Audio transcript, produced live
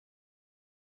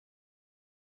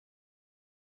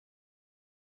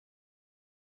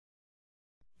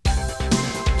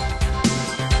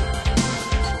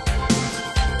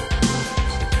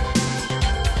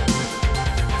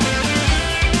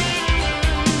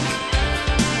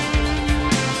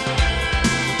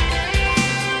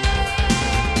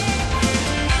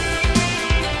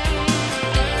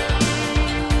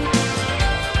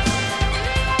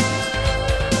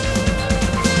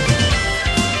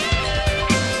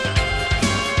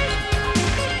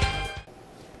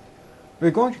We're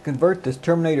going to convert this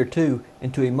Terminator 2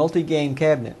 into a multi-game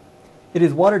cabinet. It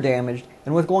is water damaged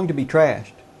and was going to be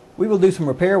trashed. We will do some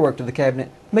repair work to the cabinet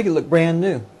to make it look brand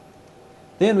new.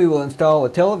 Then we will install a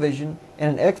television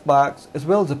and an Xbox as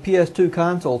well as a PS2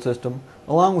 console system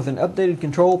along with an updated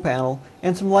control panel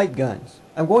and some light guns.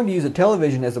 I'm going to use a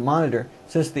television as a monitor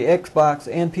since the Xbox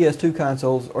and PS2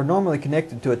 consoles are normally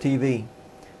connected to a TV.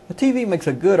 The TV makes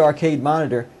a good arcade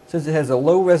monitor since it has a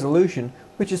low resolution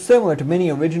which is similar to many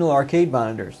original arcade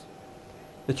monitors.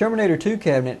 The Terminator 2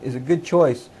 cabinet is a good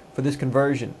choice for this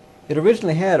conversion. It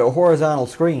originally had a horizontal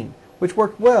screen which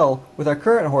worked well with our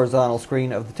current horizontal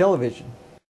screen of the television.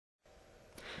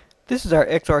 This is our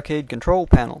X-Arcade control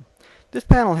panel. This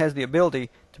panel has the ability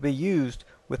to be used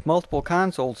with multiple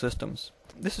console systems.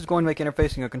 This is going to make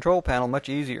interfacing a control panel much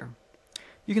easier.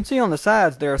 You can see on the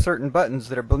sides there are certain buttons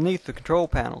that are beneath the control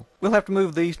panel. We'll have to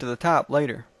move these to the top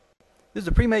later. This is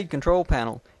a pre-made control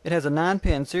panel. It has a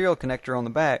 9-pin serial connector on the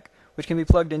back which can be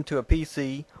plugged into a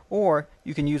PC, or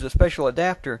you can use a special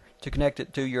adapter to connect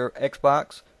it to your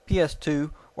Xbox,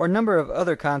 PS2, or a number of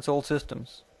other console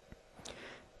systems.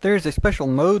 There is a special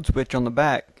mode switch on the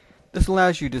back. This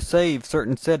allows you to save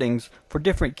certain settings for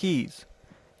different keys.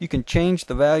 You can change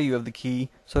the value of the key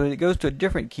so that it goes to a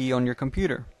different key on your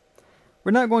computer.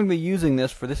 We're not going to be using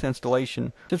this for this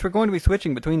installation. Since we're going to be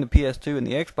switching between the PS2 and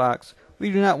the Xbox,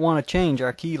 we do not want to change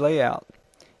our key layout.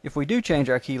 If we do change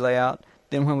our key layout,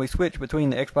 then when we switch between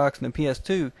the Xbox and the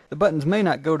PS2, the buttons may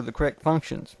not go to the correct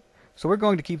functions. So we're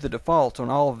going to keep the defaults on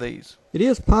all of these. It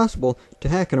is possible to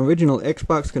hack an original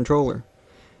Xbox controller.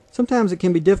 Sometimes it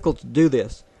can be difficult to do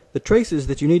this. The traces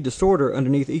that you need to solder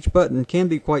underneath each button can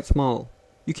be quite small.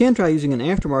 You can try using an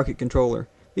aftermarket controller.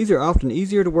 These are often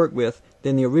easier to work with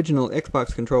than the original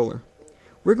Xbox controller.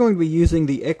 We're going to be using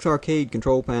the X-Arcade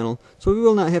control panel, so we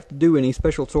will not have to do any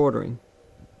special soldering.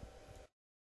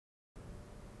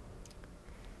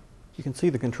 You can see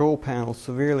the control panel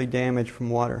severely damaged from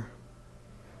water.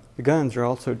 The guns are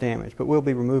also damaged, but we'll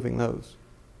be removing those.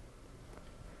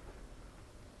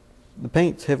 The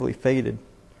paint's heavily faded.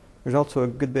 There's also a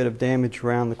good bit of damage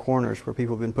around the corners where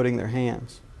people have been putting their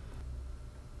hands.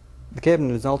 The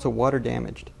cabinet is also water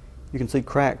damaged. You can see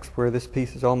cracks where this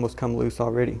piece has almost come loose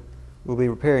already. We'll be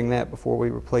repairing that before we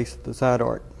replace the side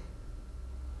art.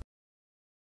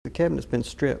 The cabinet's been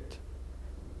stripped.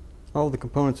 All the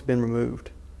components have been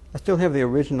removed. I still have the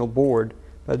original board,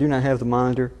 but I do not have the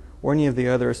monitor or any of the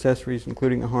other accessories,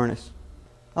 including a harness.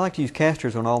 I like to use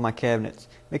casters on all my cabinets.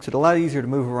 It makes it a lot easier to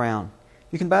move around.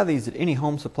 You can buy these at any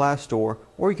home supply store,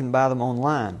 or you can buy them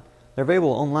online. They're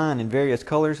available online in various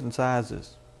colors and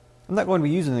sizes. I'm not going to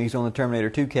be using these on the Terminator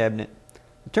 2 cabinet.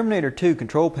 The Terminator 2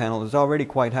 control panel is already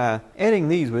quite high. Adding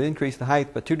these would increase the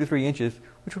height by 2 to 3 inches,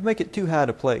 which would make it too high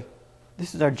to play.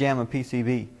 This is our JAMA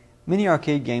PCB. Many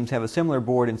arcade games have a similar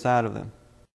board inside of them.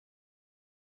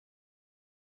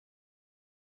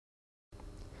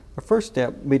 Our first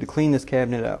step will be to clean this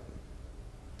cabinet up.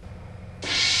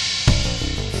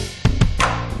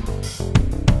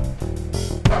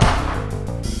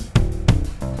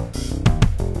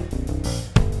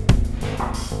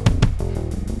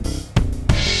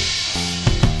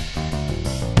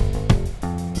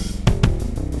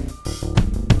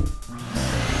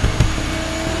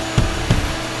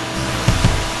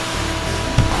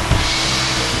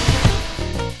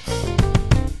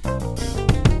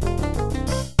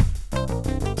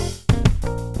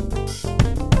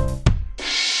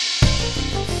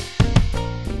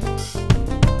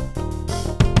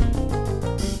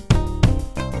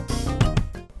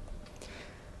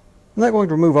 I'm not going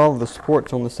to remove all of the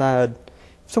supports on the side.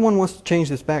 If someone wants to change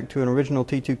this back to an original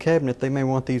T2 cabinet, they may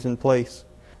want these in place.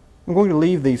 I'm going to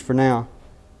leave these for now.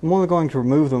 I'm only going to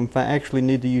remove them if I actually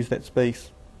need to use that space.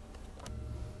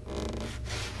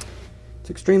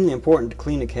 It's extremely important to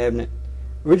clean a cabinet.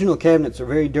 Original cabinets are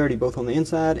very dirty both on the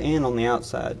inside and on the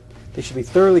outside. They should be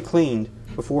thoroughly cleaned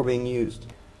before being used.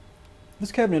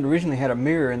 This cabinet originally had a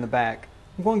mirror in the back.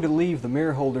 I'm going to leave the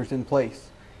mirror holders in place.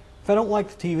 If I don't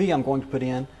like the TV I'm going to put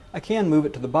in, I can move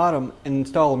it to the bottom and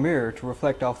install a mirror to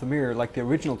reflect off the mirror like the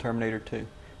original Terminator 2.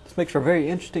 This makes for a very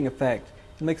interesting effect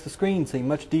and makes the screen seem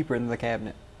much deeper into the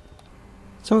cabinet.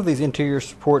 Some of these interior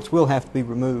supports will have to be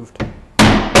removed.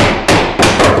 The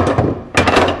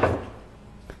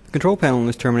control panel on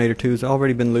this Terminator 2 has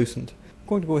already been loosened. I'm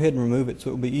going to go ahead and remove it so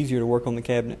it will be easier to work on the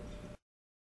cabinet.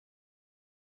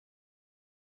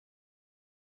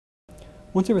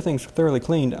 Once everything's thoroughly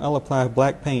cleaned, I'll apply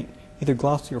black paint, either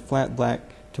glossy or flat black,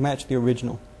 to match the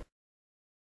original.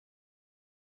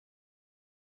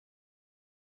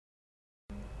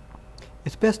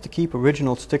 It's best to keep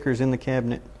original stickers in the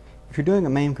cabinet. If you're doing a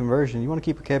MAME conversion, you want to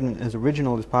keep a cabinet as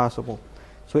original as possible.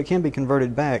 so it can be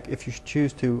converted back if you should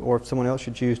choose to, or if someone else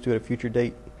should choose to at a future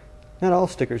date. Not all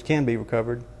stickers can be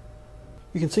recovered.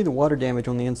 You can see the water damage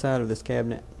on the inside of this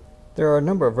cabinet. There are a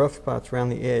number of rough spots around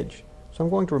the edge, so I'm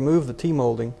going to remove the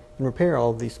T-molding and repair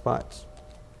all of these spots.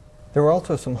 There are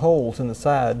also some holes in the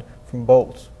side from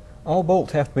bolts. All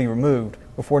bolts have to be removed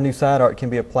before new side art can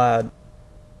be applied,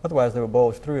 otherwise they will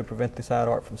bulge through and prevent the side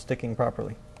art from sticking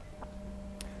properly.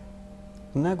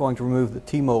 I'm now going to remove the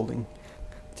T-molding.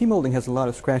 T-molding has a lot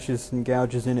of scratches and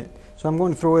gouges in it, so I'm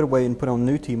going to throw it away and put on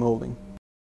new T-molding.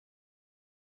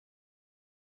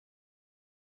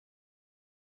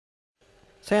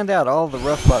 Sand out all the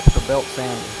rough spots with a belt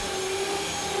sander.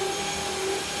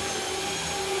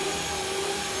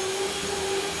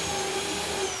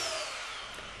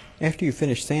 After you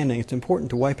finish sanding, it's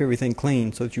important to wipe everything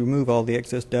clean so that you remove all the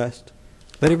excess dust.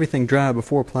 Let everything dry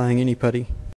before applying any putty.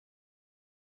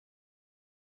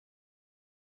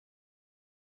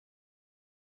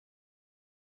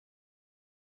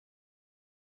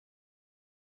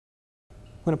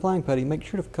 When applying putty, make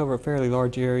sure to cover a fairly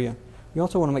large area. You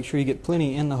also want to make sure you get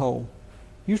plenty in the hole.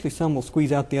 Usually some will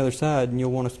squeeze out the other side and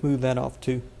you'll want to smooth that off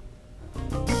too.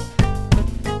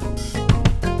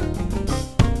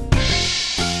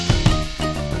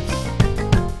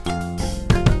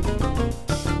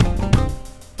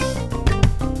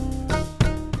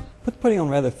 Put the putty on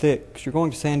rather thick because you're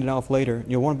going to sand it off later and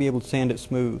you'll want to be able to sand it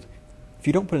smooth. If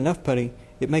you don't put enough putty,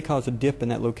 it may cause a dip in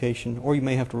that location or you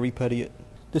may have to re-putty it.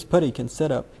 This putty can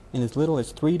set up in as little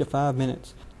as 3 to 5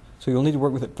 minutes, so you'll need to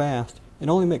work with it fast and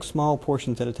only mix small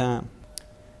portions at a time.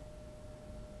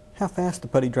 How fast the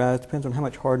putty dries depends on how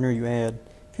much hardener you add.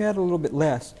 If you add a little bit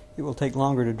less, it will take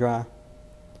longer to dry.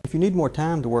 If you need more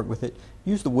time to work with it,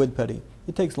 use the wood putty.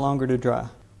 It takes longer to dry.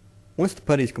 Once the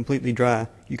putty is completely dry,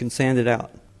 you can sand it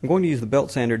out. I'm going to use the belt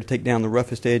sander to take down the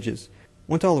roughest edges.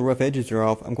 Once all the rough edges are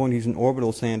off, I'm going to use an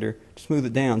orbital sander to smooth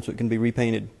it down so it can be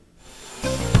repainted.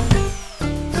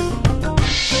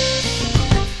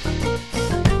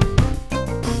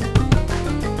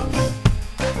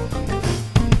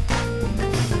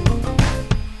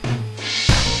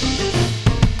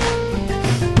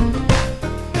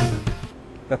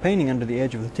 By painting under the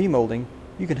edge of the T-molding,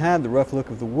 you can hide the rough look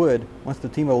of the wood once the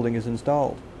T-molding is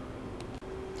installed.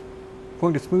 I'm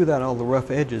going to smooth out all the rough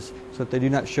edges so that they do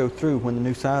not show through when the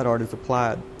new side art is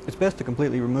applied. It's best to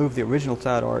completely remove the original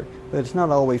side art, but it's not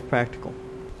always practical.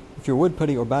 If your wood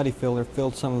putty or body filler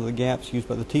filled some of the gaps used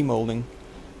by the T-molding,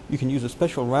 you can use a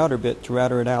special router bit to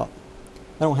router it out.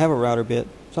 I don't have a router bit,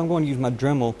 so I'm going to use my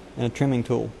Dremel and a trimming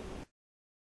tool.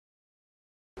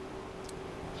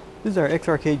 This is our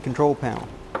X-Arcade control panel.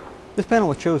 This panel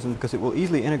was chosen because it will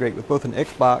easily integrate with both an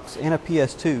Xbox and a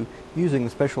PS2 using the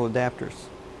special adapters.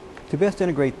 To best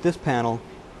integrate this panel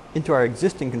into our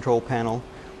existing control panel,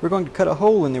 we're going to cut a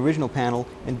hole in the original panel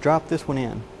and drop this one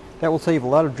in. That will save a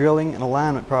lot of drilling and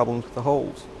alignment problems with the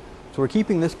holes. So we're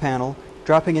keeping this panel,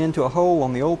 dropping it into a hole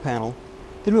on the old panel,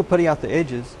 then we'll putty out the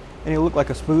edges and it'll look like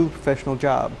a smooth professional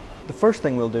job. The first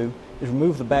thing we'll do is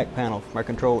remove the back panel from our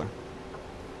controller.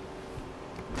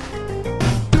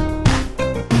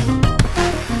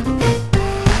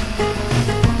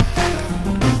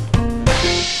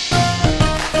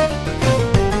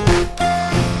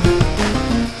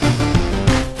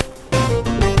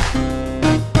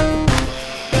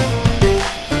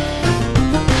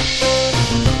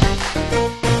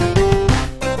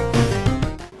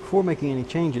 Before making any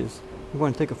changes, I'm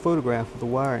going to take a photograph of the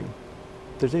wiring.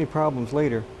 If there's any problems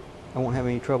later, I won't have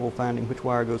any trouble finding which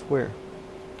wire goes where.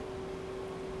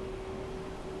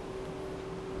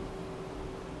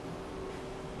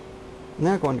 I'm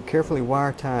now going to carefully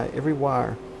wire tie every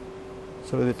wire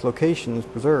so that its location is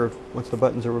preserved once the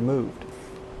buttons are removed.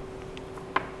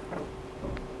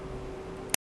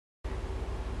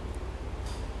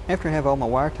 After I have all my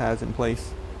wire ties in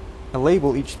place, I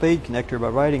label each spade connector by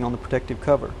writing on the protective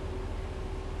cover.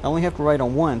 I only have to write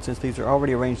on one since these are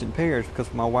already arranged in pairs because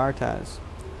of my wire ties.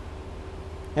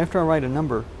 After I write a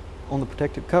number on the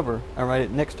protective cover, I write it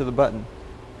next to the button.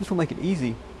 This will make it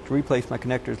easy to replace my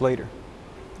connectors later.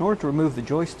 In order to remove the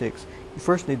joysticks, you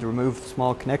first need to remove the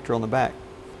small connector on the back.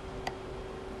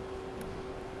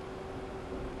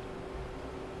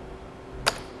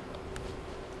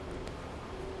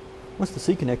 Once the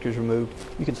C connector is removed,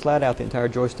 you can slide out the entire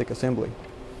joystick assembly.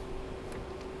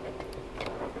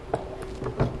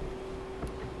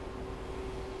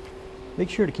 Make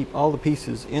sure to keep all the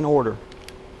pieces in order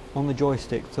on the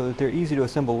joystick so that they're easy to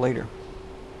assemble later.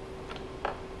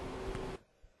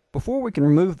 Before we can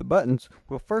remove the buttons,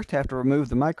 we'll first have to remove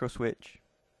the micro switch.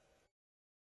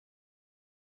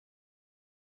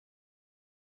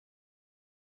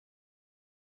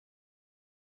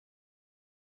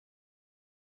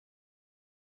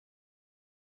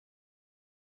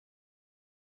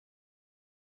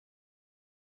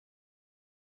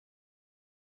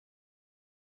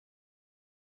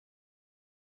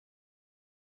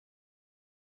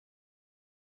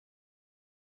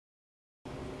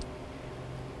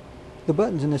 The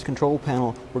buttons in this control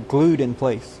panel were glued in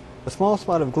place. A small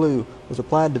spot of glue was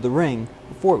applied to the ring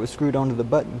before it was screwed onto the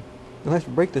button. You'll have to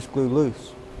break this glue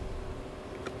loose.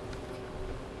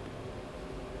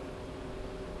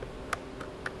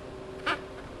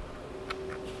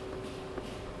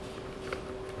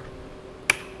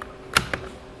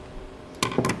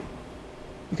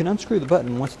 You can unscrew the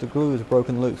button once the glue is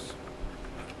broken loose.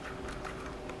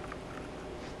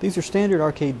 These are standard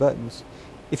arcade buttons.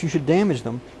 If you should damage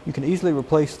them, you can easily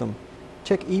replace them.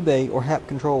 Check eBay or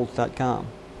hapcontrols.com.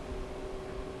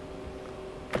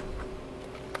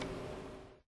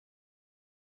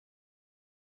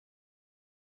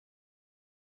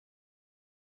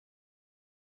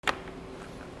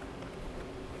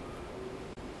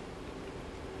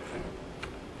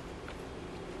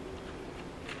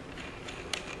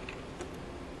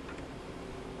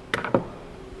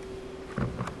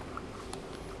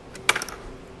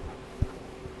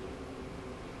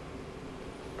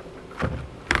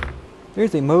 There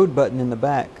is a mode button in the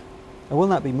back. I will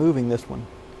not be moving this one.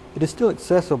 It is still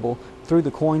accessible through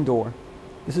the coin door.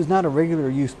 This is not a regular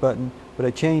use button, but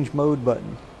a change mode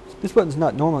button. This button is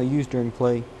not normally used during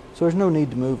play, so there's no need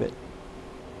to move it.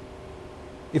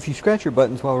 If you scratch your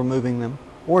buttons while removing them,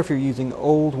 or if you're using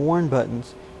old worn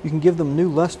buttons, you can give them new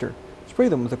luster. Spray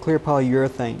them with a clear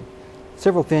polyurethane.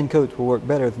 Several thin coats will work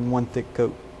better than one thick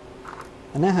coat.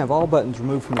 I now have all buttons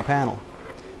removed from the panel.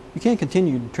 You can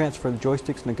continue to transfer the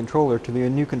joysticks and the controller to the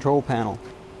new control panel.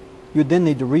 You would then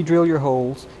need to re-drill your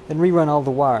holes and rerun all the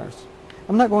wires.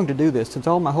 I'm not going to do this since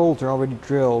all my holes are already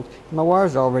drilled and my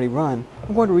wires are already run.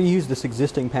 I'm going to reuse this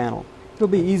existing panel. It'll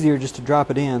be easier just to drop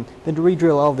it in than to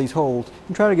re-drill all these holes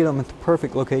and try to get them at the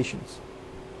perfect locations.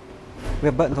 We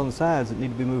have buttons on the sides that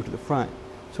need to be moved to the front,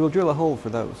 so we'll drill a hole for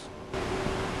those.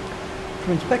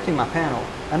 From inspecting my panel,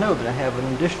 I know that I have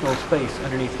an additional space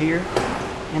underneath here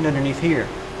and underneath here,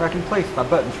 where I can place my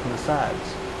buttons from the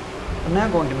sides. I'm now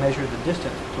going to measure the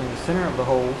distance between the center of the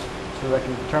holes so that I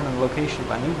can determine the location of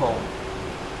my new hole.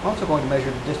 I'm also going to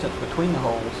measure the distance between the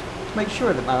holes to make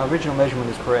sure that my original measurement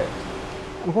is correct.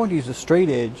 I'm going to use a straight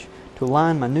edge to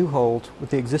align my new holes with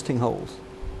the existing holes.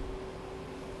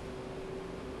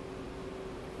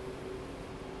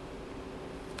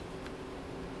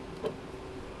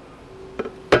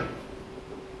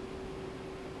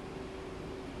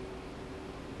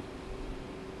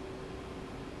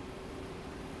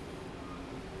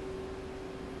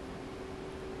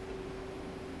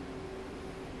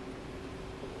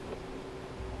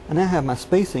 I now have my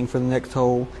spacing for the next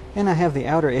hole, and I have the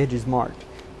outer edges marked.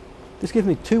 This gives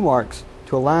me 2 marks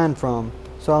to align from,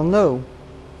 so I'll know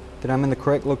that I'm in the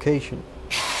correct location.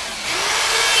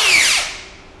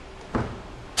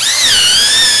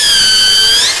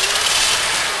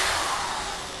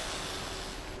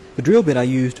 The drill bit I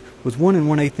used was 1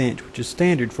 1/8 inch, which is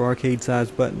standard for arcade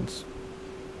sized buttons.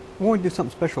 I'm going to do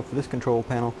something special for this control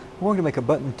panel. I'm going to make a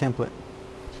button template.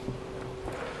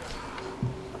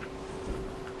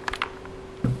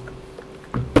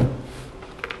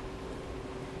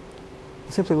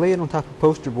 Simply lay it on top of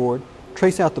poster board,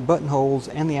 trace out the button holes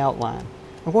and the outline.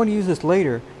 I'm going to use this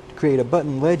later to create a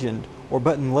button legend or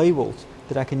button labels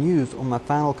that I can use on my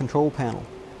final control panel.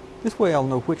 This way I'll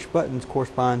know which buttons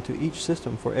correspond to each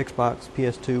system for Xbox,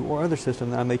 PS2, or other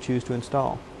system that I may choose to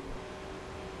install.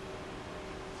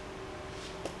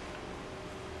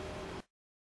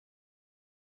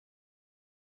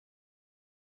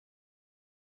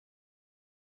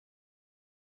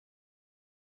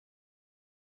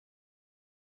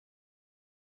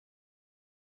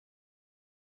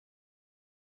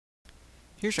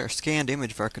 Here's our scanned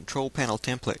image of our control panel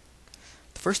template.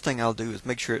 The first thing I'll do is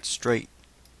make sure it's straight.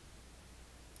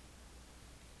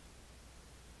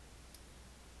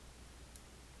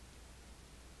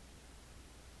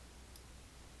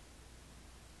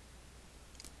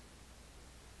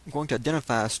 I'm going to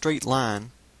identify a straight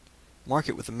line, mark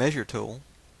it with the measure tool,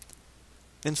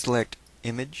 then select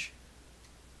Image,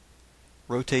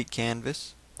 Rotate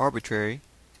Canvas, Arbitrary,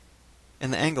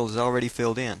 and the angle is already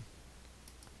filled in.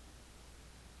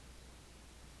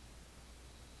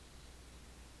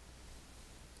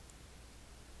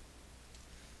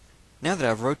 Now that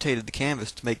I've rotated the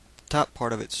canvas to make the top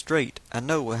part of it straight, I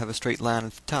know we'll have a straight line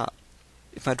at the top.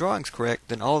 If my drawing's correct,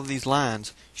 then all of these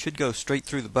lines should go straight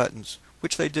through the buttons,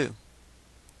 which they do.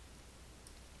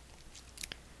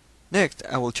 Next,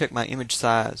 I will check my image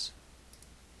size.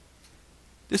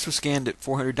 This was scanned at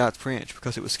 400 dots per inch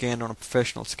because it was scanned on a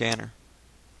professional scanner.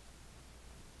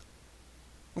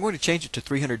 I'm going to change it to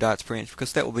 300 dots per inch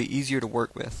because that will be easier to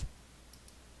work with.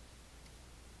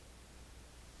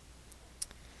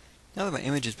 Now that my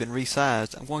image has been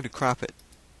resized, I'm going to crop it.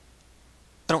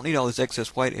 I don't need all this excess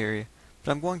white area.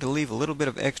 but I'm going to leave a little bit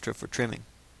of extra for trimming.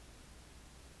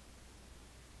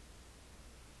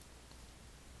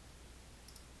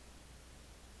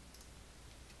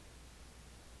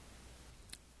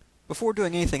 Before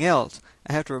doing anything else,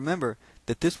 I have to remember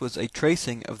that this was a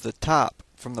tracing of the top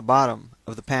from the bottom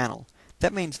of the panel.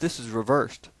 That means this is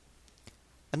reversed.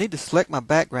 I need to select my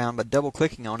background by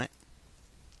double-clicking on it,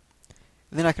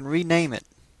 and then I can rename it.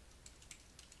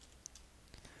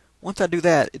 Once I do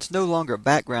that, it's no longer a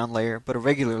background layer, but a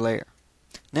regular layer.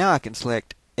 Now I can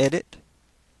select Edit,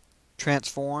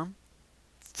 Transform,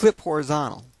 Flip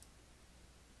Horizontal.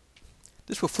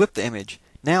 This will flip the image.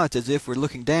 Now it's as if we're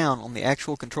looking down on the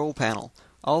actual control panel.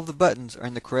 All of the buttons are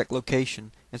in the correct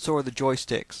location, and so are the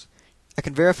joysticks. I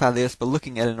can verify this by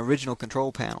looking at an original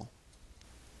control panel.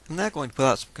 I'm now going to pull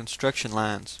out some construction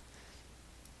lines.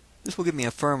 This will give me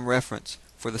a firm reference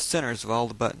for the centers of all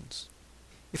the buttons.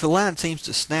 If a line seems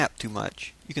to snap too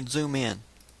much, you can zoom in.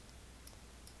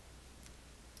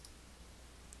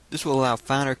 This will allow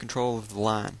finer control of the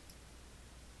line.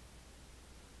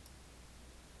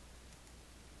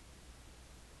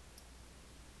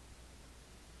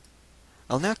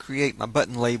 I'll now create my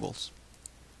button labels.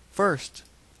 First,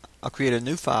 I'll create a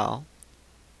new file,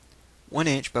 1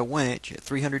 inch by 1 inch at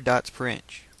 300 dots per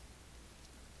inch.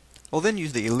 I'll then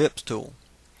use the ellipse tool.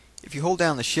 If you hold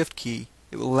down the Shift key,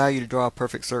 it will allow you to draw a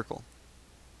perfect circle.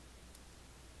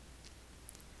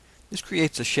 This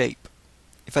creates a shape.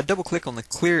 If I double-click on the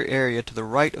clear area to the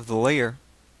right of the layer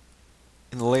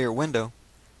in the layer window,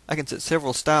 I can set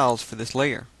several styles for this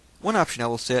layer. One option I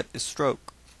will set is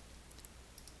stroke.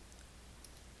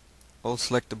 I'll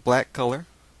select the black color,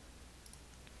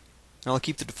 and I'll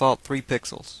keep the default 3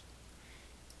 pixels.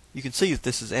 You can see that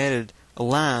this has added a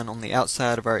line on the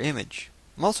outside of our image.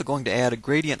 I'm also going to add a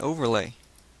gradient overlay.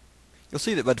 You'll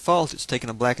see that by default it's taken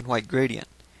a black and white gradient.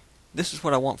 This is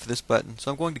what I want for this button,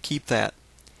 so I'm going to keep that.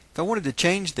 If I wanted to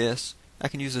change this, I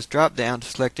can use this drop down to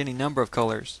select any number of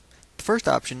colors. The first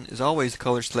option is always the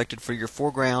color selected for your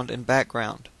foreground and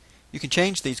background. You can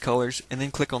change these colors and then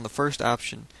click on the first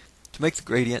option to make the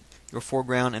gradient your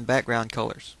foreground and background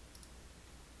colors.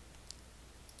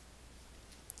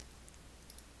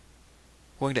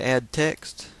 I'm going to add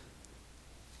text.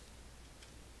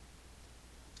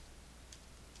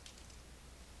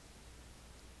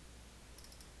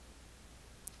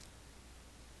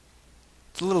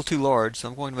 It's a little too large, so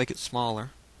I'm going to make it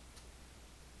smaller.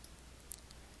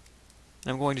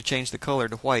 And I'm going to change the color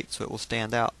to white so it will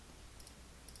stand out.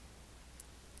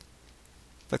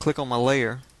 If I click on my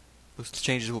layer, those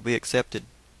changes will be accepted.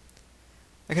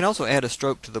 I can also add a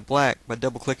stroke to the black by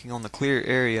double-clicking on the clear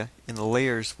area in the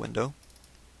Layers window,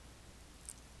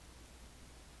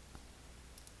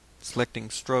 selecting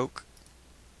Stroke,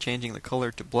 changing the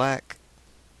color to black,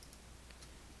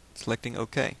 selecting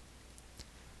OK.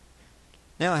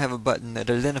 Now I have a button that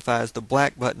identifies the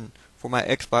black button for my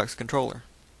Xbox controller.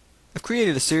 I've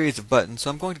created a series of buttons,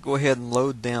 so I'm going to go ahead and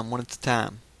load them one at a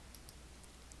time.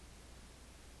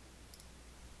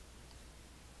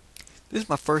 This is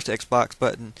my first Xbox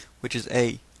button, which is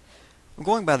A. I'm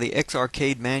going by the X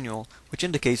Arcade manual, which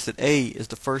indicates that A is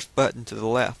the first button to the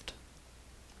left.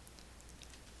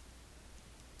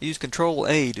 I use Control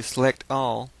A to select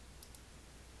all,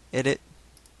 edit,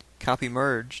 copy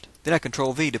merged, then I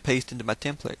Control V to paste into my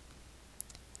template.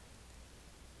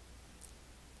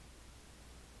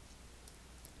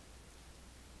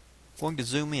 I'm going to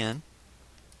zoom in.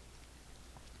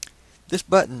 This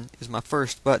button is my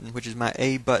first button, which is my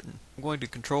A button. I'm going to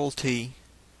Control T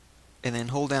and then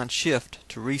hold down Shift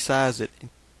to resize it, and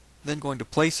then going to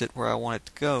place it where I want it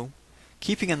to go,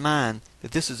 keeping in mind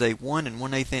that this is a 1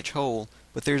 1/8 inch hole,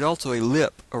 but there's also a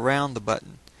lip around the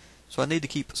button, so I need to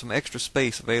keep some extra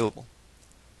space available.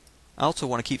 I also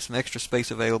want to keep some extra space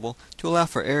available to allow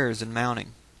for errors in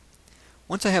mounting.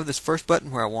 Once I have this first button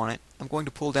where I want it, I'm going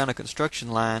to pull down a construction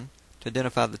line to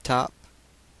identify the top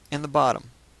and the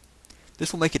bottom.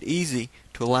 This will make it easy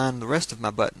to align the rest of my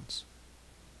buttons.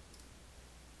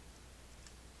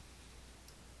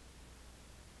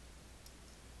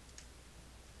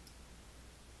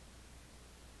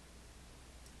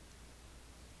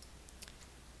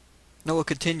 Now we'll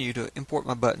continue to import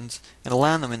my buttons and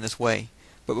align them in this way.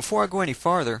 But before I go any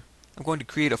farther, I'm going to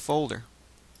create a folder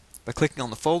by clicking on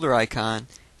the folder icon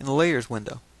in the Layers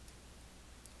window.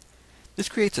 This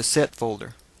creates a set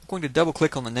folder. I'm going to double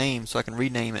click on the name so I can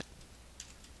rename it.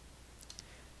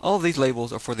 All of these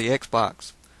labels are for the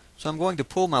Xbox, so I'm going to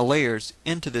pull my layers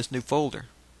into this new folder.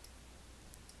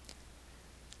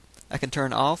 I can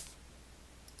turn off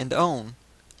and on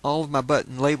all of my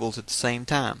button labels at the same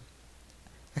time.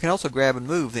 I can also grab and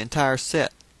move the entire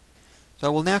set. So I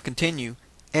will now continue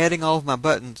adding all of my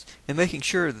buttons and making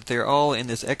sure that they're all in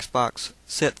this Xbox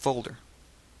set folder.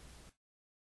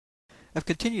 I've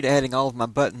continued adding all of my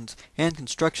buttons and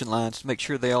construction lines to make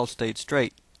sure they all stayed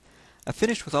straight. I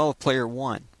finished with all of Player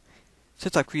 1.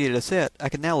 Since I've created a set, I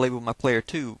can now label my Player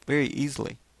 2 very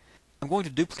easily. I'm going to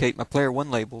duplicate my Player 1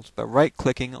 labels by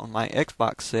right-clicking on my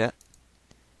Xbox set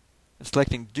and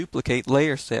selecting Duplicate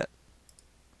Layer Set.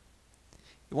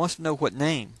 It wants to know what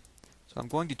name, so I'm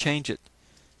going to change it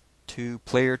to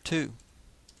Player 2.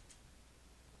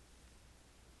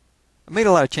 I made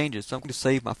a lot of changes, so I'm going to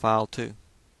save my file too.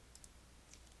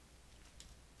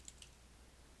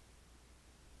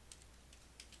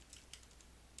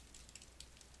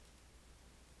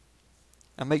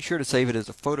 I make sure to save it as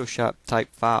a Photoshop type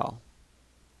file.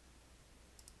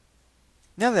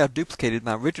 Now that I've duplicated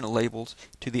my original labels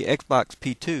to the Xbox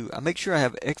P2, I make sure I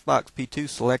have Xbox P2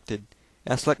 selected.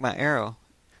 I select my arrow.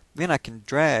 Then I can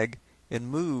drag and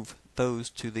move those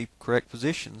to the correct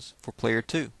positions for Player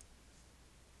 2.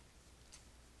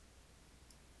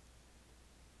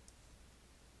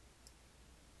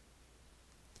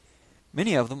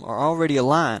 Many of them are already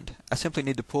aligned. I simply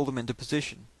need to pull them into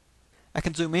position. I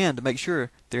can zoom in to make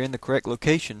sure they're in the correct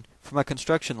location for my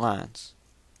construction lines.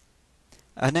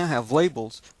 I now have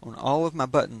labels on all of my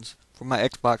buttons for my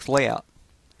Xbox layout.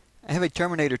 I have a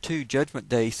Terminator 2 Judgment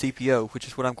Day CPO, which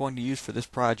is what I'm going to use for this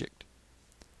project.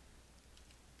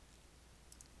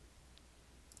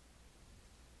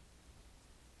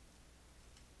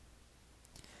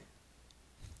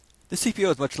 This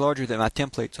CPO is much larger than my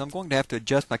template, so I'm going to have to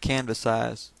adjust my canvas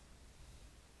size.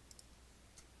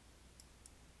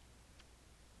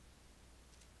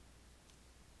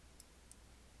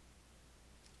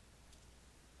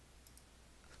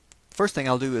 First thing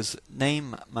I'll do is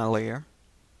name my layer.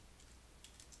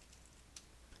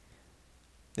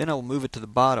 Then I will move it to the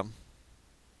bottom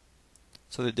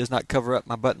so that it does not cover up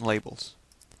my button labels.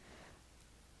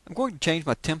 I'm going to change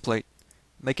my template,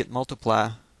 make it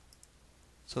multiply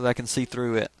so that I can see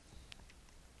through it.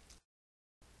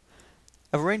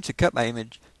 I've arranged to cut my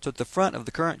image so that the front of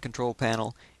the current control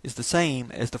panel is the same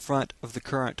as the front of the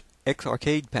current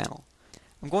X-Arcade panel.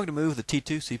 I'm going to move the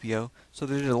T2 CPO so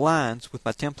that it aligns with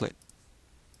my template.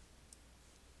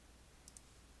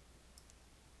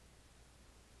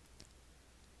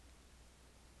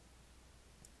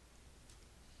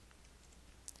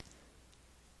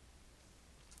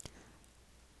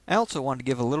 I also want to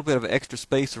give a little bit of extra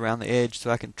space around the edge so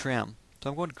I can trim. So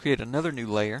I'm going to create another new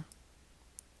layer.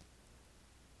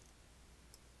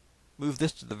 Move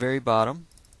this to the very bottom.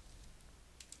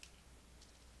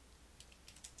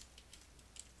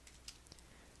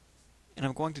 And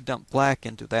I'm going to dump black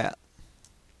into that.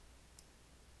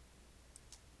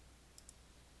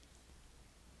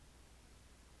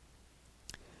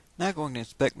 Now I'm going to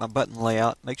inspect my button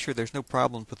layout, make sure there's no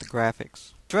problems with the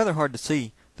graphics. It's rather hard to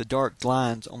see the dark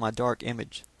lines on my dark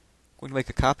image. I'm going to make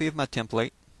a copy of my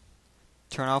template,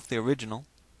 turn off the original,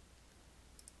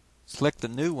 select the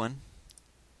new one,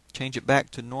 change it back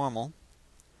to normal.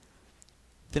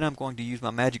 Then I'm going to use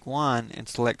my magic wand and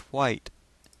select white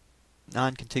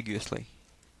non-contiguously.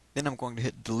 Then I'm going to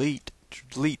hit delete to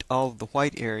delete all of the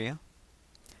white area.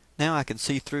 Now I can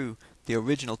see through the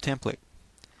original template.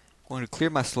 I'm going to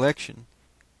clear my selection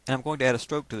and I'm going to add a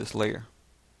stroke to this layer.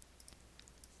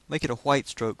 Make it a white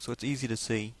stroke so it's easy to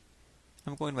see.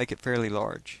 I'm going to make it fairly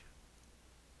large.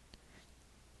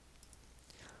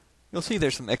 You'll see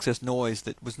there's some excess noise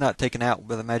that was not taken out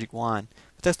with a magic wand,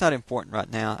 but that's not important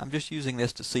right now. I'm just using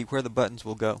this to see where the buttons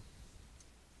will go.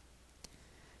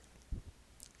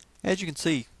 As you can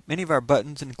see, many of our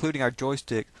buttons, including our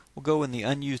joystick, will go in the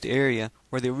unused area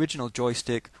where the original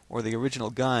joystick or the original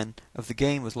gun of the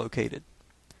game was located.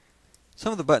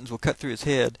 Some of the buttons will cut through his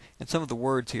head and some of the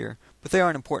words here, but they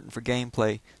aren't important for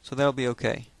gameplay, so that'll be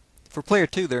okay. For Player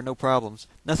 2 there are no problems.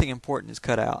 Nothing important is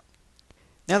cut out.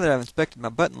 Now that I've inspected my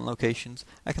button locations,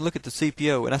 I can look at the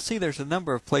CPO and I see there's a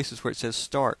number of places where it says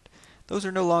Start. Those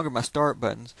are no longer my Start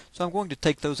buttons, so I'm going to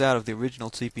take those out of the original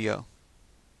CPO.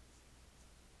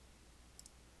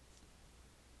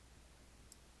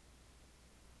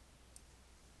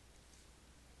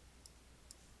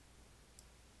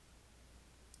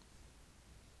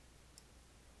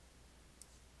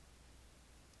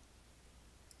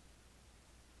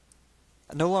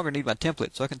 I no longer need my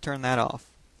template, so I can turn that off.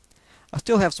 I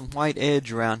still have some white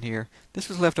edge around here. This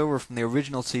was left over from the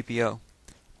original CPO.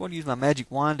 I'm going to use my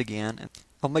magic wand again, and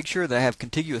I'll make sure that I have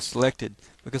contiguous selected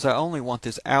because I only want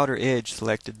this outer edge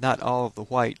selected, not all of the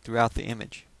white throughout the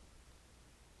image.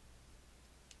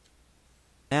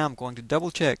 Now I'm going to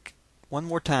double check one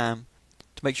more time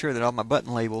to make sure that all my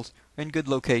button labels are in good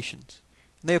locations.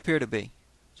 And they appear to be.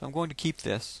 So I'm going to keep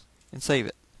this and save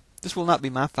it. This will not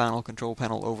be my final control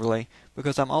panel overlay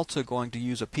because I'm also going to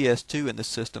use a PS2 in this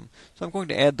system, so I'm going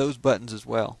to add those buttons as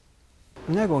well.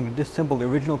 I'm now going to disassemble the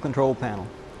original control panel.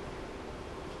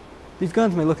 These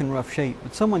guns may look in rough shape,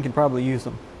 but someone can probably use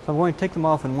them, so I'm going to take them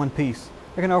off in one piece.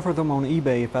 I can offer them on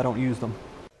eBay if I don't use them.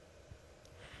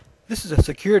 This is a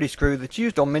security screw that's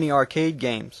used on many arcade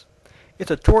games.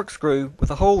 It's a Torx screw with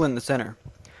a hole in the center.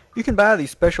 You can buy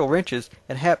these special wrenches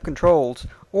at Hap Controls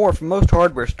or from most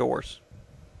hardware stores.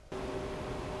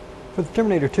 For the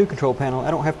Terminator 2 control panel,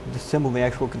 I don't have to disassemble the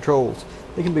actual controls.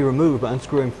 They can be removed by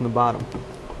unscrewing from the bottom.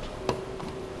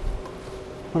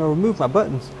 When I remove my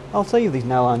buttons, I'll save these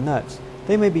nylon nuts.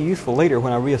 They may be useful later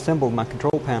when I reassemble my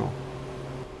control panel.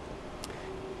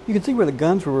 You can see where the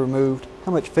guns were removed,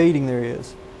 how much fading there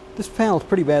is. This panel is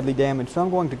pretty badly damaged, so I'm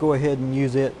going to go ahead and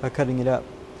use it by cutting it up.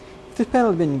 If this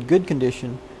panel had been in good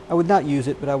condition, I would not use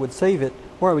it, but I would save it,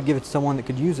 or I would give it to someone that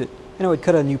could use it, and I would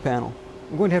cut a new panel.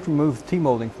 I'm going to have to remove the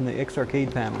T-molding from the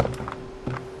X-Arcade panel.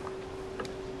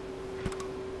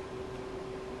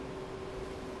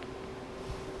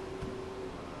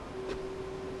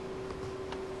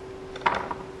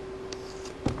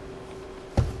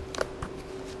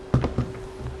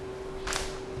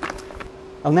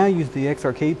 I'll now use the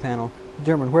X-Arcade panel to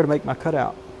determine where to make my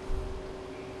cutout.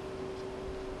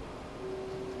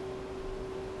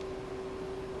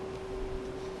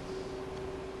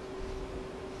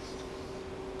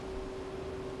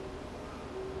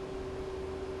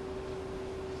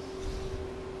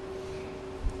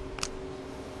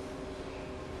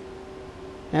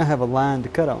 Now I have a line to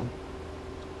cut on.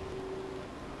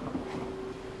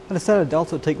 I decided to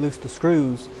also take loose the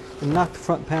screws and knock the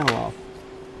front panel off.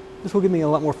 This will give me a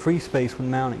lot more free space when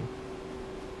mounting.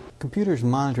 Computers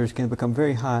and monitors can become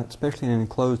very hot, especially in an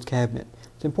enclosed cabinet.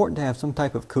 It's important to have some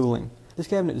type of cooling. This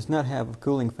cabinet does not have a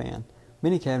cooling fan.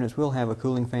 Many cabinets will have a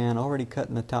cooling fan already cut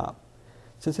in the top.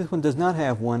 Since this one does not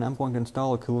have one, I'm going to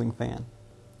install a cooling fan.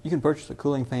 You can purchase a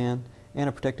cooling fan and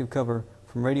a protective cover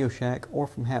from Radio Shack or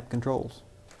from Hap Controls.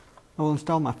 I will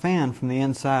install my fan from the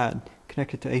inside,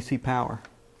 connected to AC power.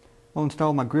 I'll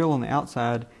install my grill on the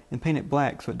outside and paint it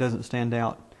black so it doesn't stand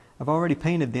out. I've already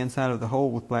painted the inside of the hole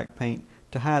with black paint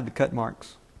to hide the cut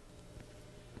marks.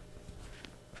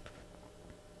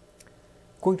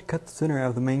 I'm going to cut the center out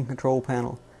of the main control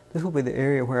panel. This will be the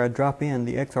area where I drop in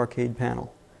the X-Arcade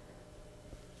panel.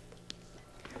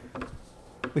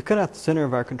 We've cut out the center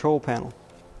of our control panel.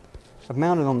 I've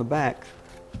mounted on the back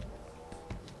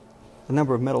a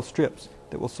number of metal strips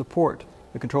that will support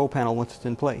the control panel once it's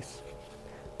in place.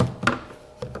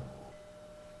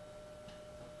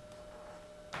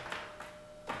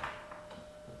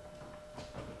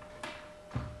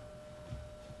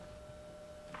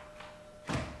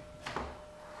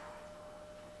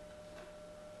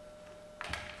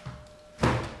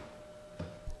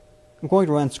 I'm going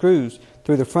to run screws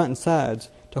through the front and sides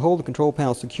to hold the control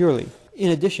panel securely,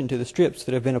 in addition to the strips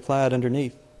that have been applied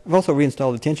underneath. I've also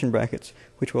reinstalled the tension brackets,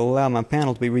 which will allow my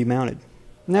panel to be remounted.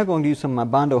 I'm now going to use some of my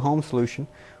Bondo Home solution,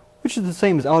 which is the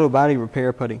same as auto body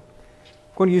repair putty.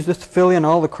 I'm going to use this to fill in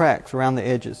all the cracks around the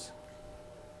edges.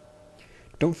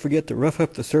 Don't forget to rough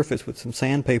up the surface with some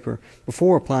sandpaper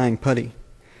before applying putty.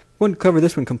 I'm going to cover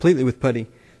this one completely with putty,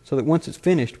 so that once it's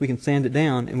finished we can sand it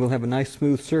down and we'll have a nice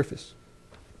smooth surface.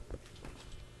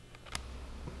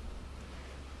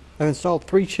 I've installed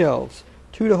 3 shelves,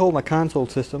 2 to hold my console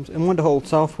systems and 1 to hold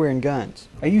software and guns.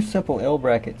 I use simple L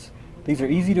brackets. These are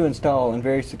easy to install and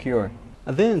very secure.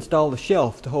 I then installed a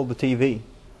shelf to hold the TV.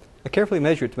 I carefully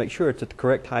measure it to make sure it's at the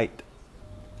correct height.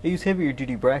 I use heavier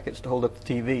duty brackets to hold up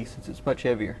the TV since it's much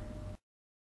heavier.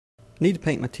 I need to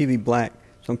paint my TV black,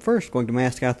 so I'm first going to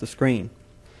mask out the screen.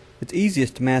 It's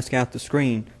easiest to mask out the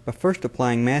screen by first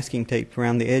applying masking tape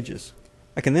around the edges.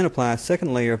 I can then apply a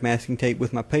second layer of masking tape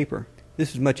with my paper.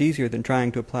 This is much easier than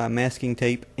trying to apply masking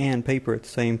tape and paper at the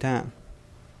same time.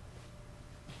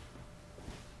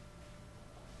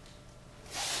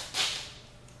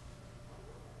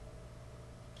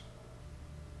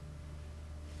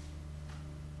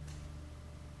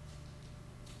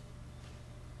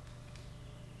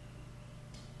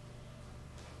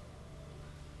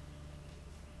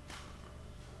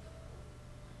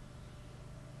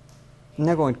 I'm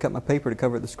now going to cut my paper to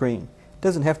cover the screen. It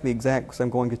doesn't have to be exact because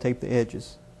I'm going to tape the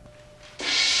edges.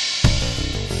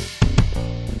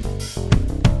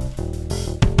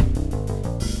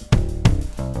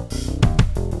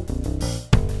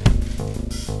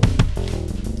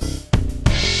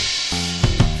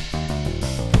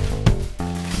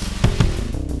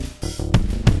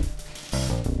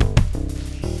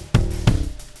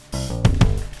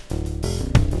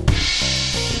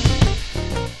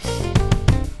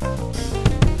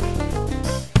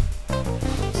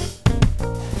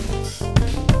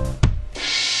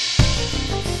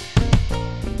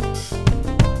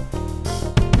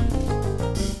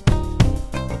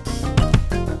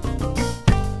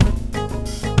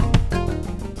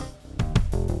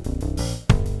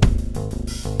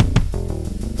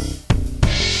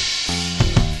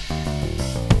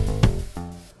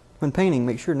 when painting,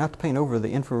 make sure not to paint over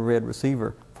the infrared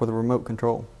receiver for the remote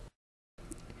control.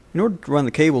 In order to run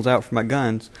the cables out for my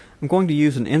guns, I'm going to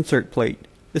use an insert plate.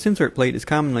 This insert plate is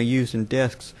commonly used in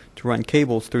desks to run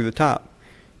cables through the top.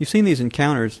 You've seen these in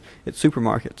counters at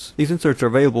supermarkets. These inserts are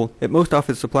available at most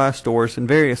office supply stores in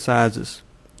various sizes.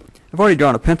 I've already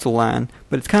drawn a pencil line,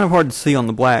 but it's kind of hard to see on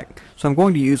the black, so I'm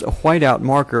going to use a whiteout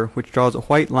marker which draws a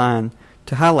white line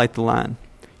to highlight the line.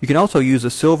 You can also use a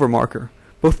silver marker.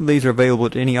 Both of these are available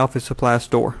at any office supply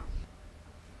store.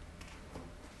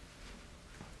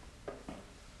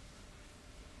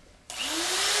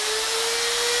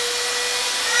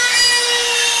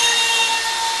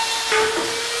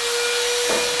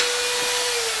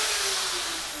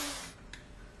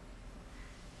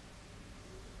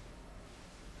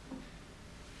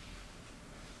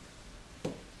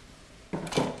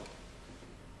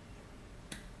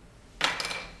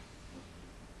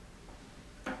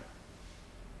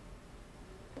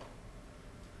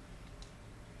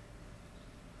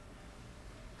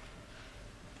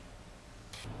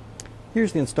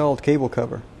 Here's the installed cable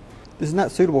cover. This is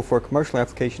not suitable for a commercial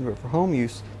application, but for home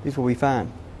use, these will be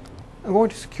fine. I'm going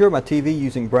to secure my TV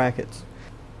using brackets.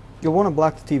 You'll want to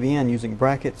block the TV in using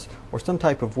brackets or some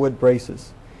type of wood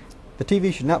braces. The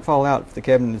TV should not fall out if the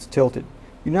cabinet is tilted.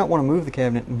 You do not want to move the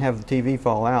cabinet and have the TV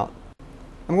fall out.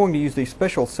 I'm going to use these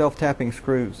special self-tapping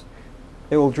screws.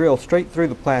 They will drill straight through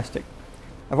the plastic.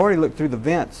 I've already looked through the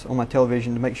vents on my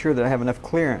television to make sure that I have enough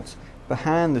clearance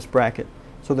behind this bracket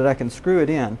so that I can screw it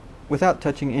in without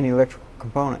touching any electrical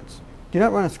components. Do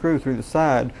not run a screw through the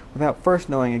side without first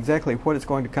knowing exactly what it's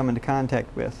going to come into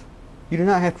contact with. You do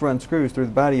not have to run screws through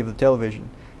the body of the television.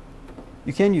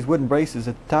 You can use wooden braces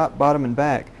at the top, bottom, and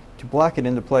back to block it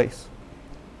into place.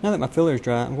 Now that my filler is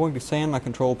dry, I'm going to sand my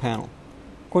control panel.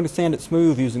 I'm going to sand it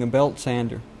smooth using a belt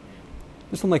sander.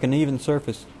 This will make an even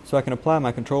surface so I can apply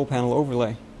my control panel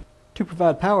overlay. To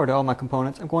provide power to all my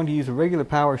components, I'm going to use a regular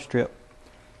power strip.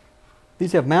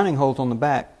 These have mounting holes on the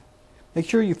back. Make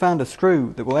sure you find a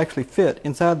screw that will actually fit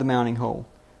inside the mounting hole.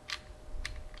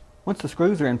 Once the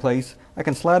screws are in place, I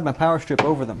can slide my power strip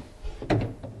over them.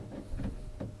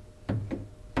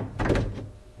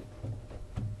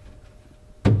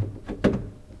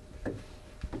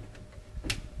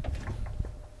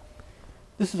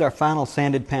 This is our final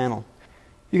sanded panel.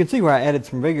 You can see where I added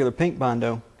some regular pink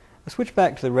Bondo. I switched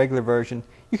back to the regular version.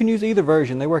 You can use either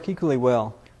version, they work equally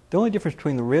well. The only difference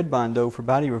between the red Bondo for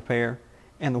body repair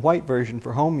and the white version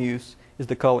for home use is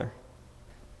the color.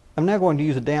 I'm now going to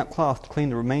use a damp cloth to clean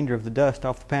the remainder of the dust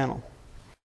off the panel.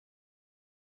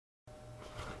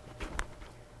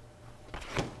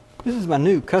 This is my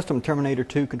new custom Terminator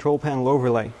 2 control panel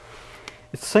overlay.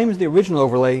 It's the same as the original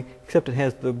overlay, except it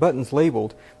has the buttons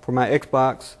labeled for my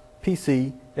Xbox,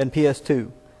 PC, and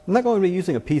PS2. I'm not going to be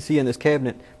using a PC in this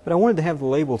cabinet, but I wanted to have the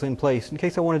labels in place in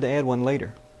case I wanted to add one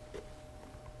later.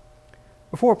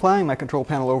 Before applying my control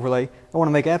panel overlay, I want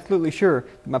to make absolutely sure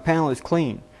that my panel is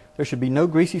clean. There should be no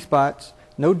greasy spots,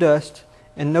 no dust,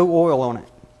 and no oil on it.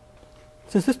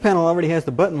 Since this panel already has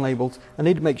the button labels, I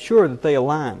need to make sure that they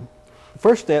align. The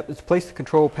first step is to place the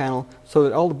control panel so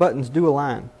that all the buttons do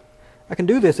align. I can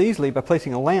do this easily by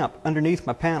placing a lamp underneath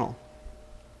my panel.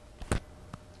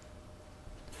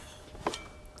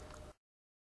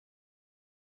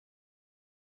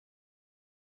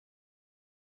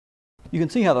 You can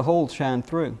see how the holes shine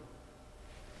through.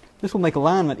 This will make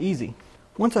alignment easy.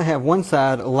 Once I have one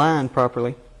side aligned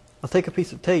properly, I'll take a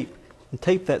piece of tape and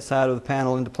tape that side of the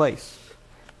panel into place.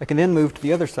 I can then move to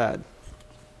the other side.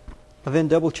 I then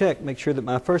double check, make sure that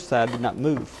my first side did not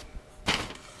move.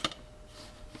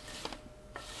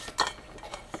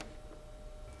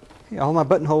 Okay, all my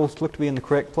buttonholes look to be in the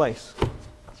correct place.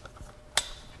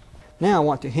 Now I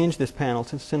want to hinge this panel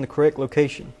since it's in the correct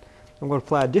location. I'm going to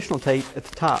apply additional tape at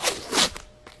the top.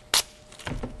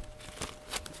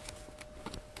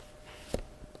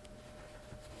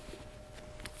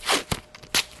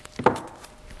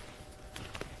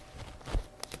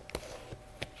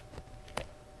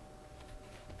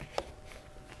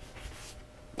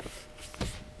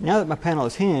 Now that my panel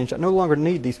is hinged, I no longer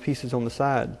need these pieces on the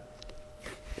side.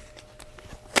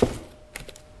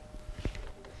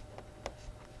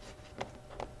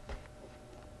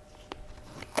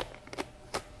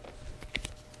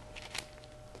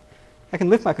 I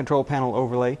can lift my control panel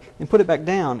overlay and put it back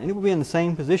down, and it will be in the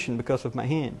same position because of my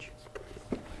hinge.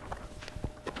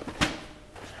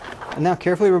 I now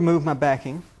carefully remove my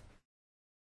backing.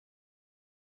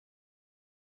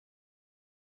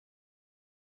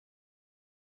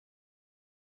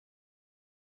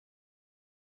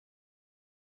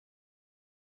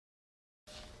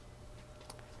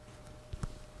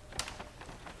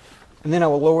 and then I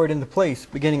will lower it into place,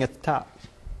 beginning at the top.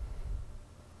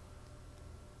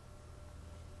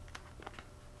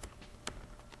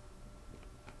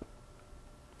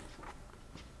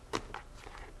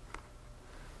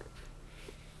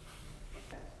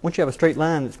 Once you have a straight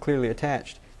line that's clearly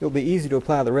attached, it will be easy to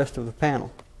apply the rest of the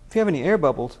panel. If you have any air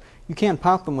bubbles, you can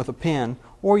pop them with a pen,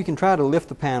 or you can try to lift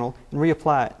the panel and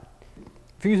reapply it.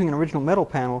 If you're using an original metal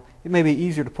panel, it may be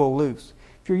easier to pull loose.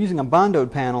 If you're using a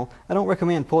bondoed panel, I don't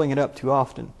recommend pulling it up too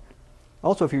often.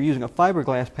 Also, if you're using a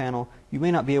fiberglass panel, you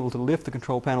may not be able to lift the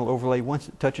control panel overlay once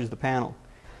it touches the panel.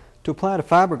 To apply to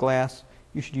fiberglass,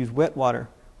 you should use wet water.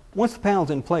 Once the panel is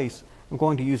in place, I'm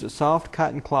going to use a soft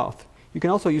cotton cloth. You can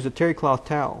also use a terry cloth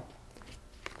towel.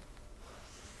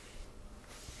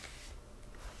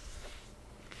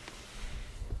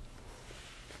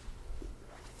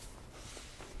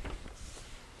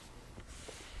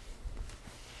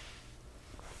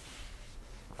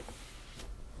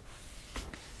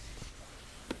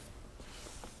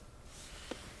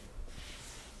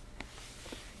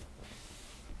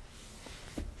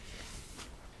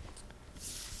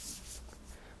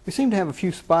 We seem to have a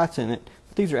few spots in it,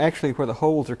 but these are actually where the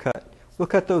holes are cut. We'll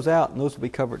cut those out and those will be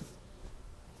covered.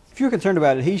 If you're concerned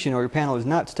about adhesion or your panel is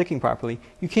not sticking properly,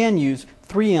 you can use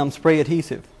 3M spray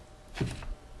adhesive.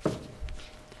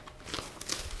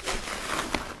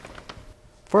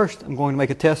 First, I'm going to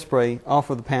make a test spray off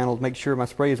of the panel to make sure my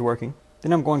spray is working.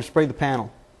 Then I'm going to spray the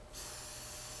panel.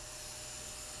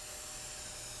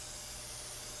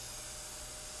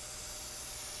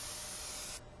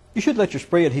 You should let your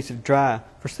spray adhesive dry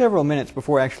for several minutes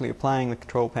before actually applying the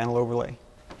control panel overlay.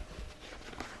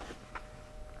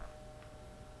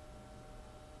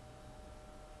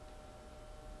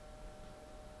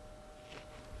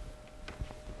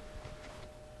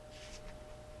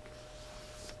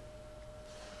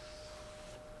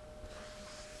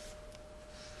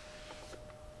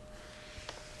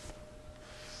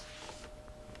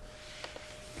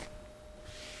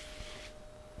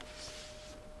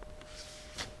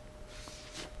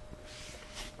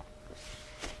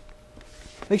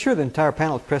 Make sure the entire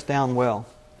panel is pressed down well.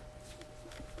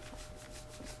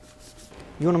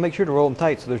 You want to make sure to roll them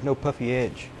tight so there's no puffy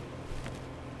edge.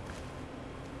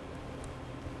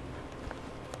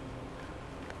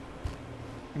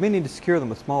 You may need to secure them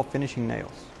with small finishing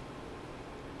nails.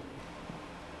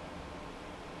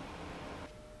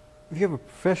 If you have a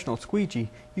professional squeegee,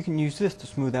 you can use this to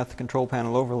smooth out the control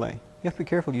panel overlay. You have to be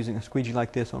careful using a squeegee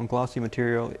like this on glossy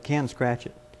material. It can scratch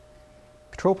it.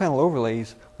 Control panel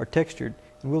overlays are textured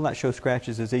and will not show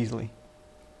scratches as easily.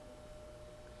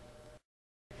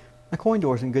 My coin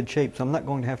door is in good shape, so I'm not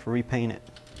going to have to repaint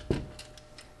it.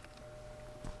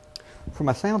 For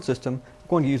my sound system, I'm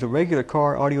going to use a regular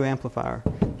car audio amplifier.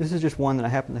 This is just one that I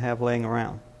happen to have laying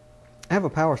around. I have a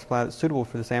power supply that's suitable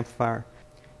for this amplifier.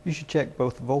 You should check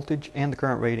both the voltage and the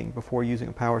current rating before using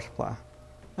a power supply.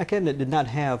 My cabinet did not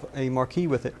have a marquee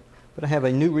with it, but I have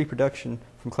a new reproduction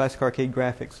from Classic Arcade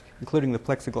Graphics, including the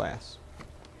plexiglass.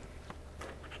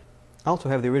 I also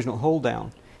have the original hold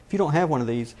down. If you don't have one of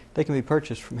these, they can be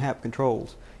purchased from Hap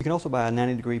Controls. You can also buy a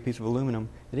 90-degree piece of aluminum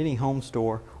at any home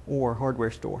store or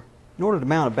hardware store. In order to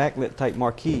mount a backlit type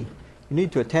marquee, you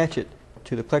need to attach it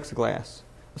to the plexiglass.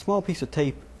 A small piece of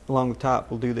tape along the top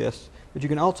will do this, but you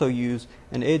can also use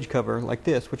an edge cover like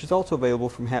this, which is also available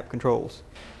from Hap Controls.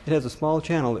 It has a small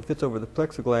channel that fits over the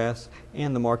plexiglass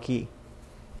and the marquee.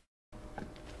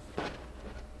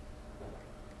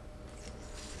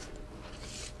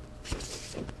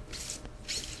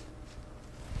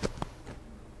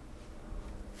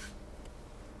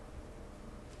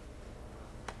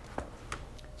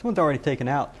 Someone's already taken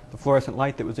out the fluorescent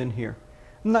light that was in here.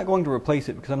 I'm not going to replace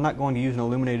it because I'm not going to use an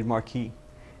illuminated marquee.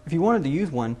 If you wanted to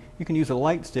use one, you can use a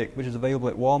light stick, which is available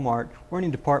at Walmart or any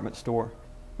department store.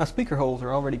 My speaker holes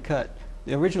are already cut.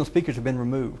 The original speakers have been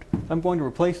removed. I'm going to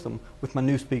replace them with my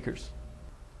new speakers.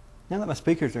 Now that my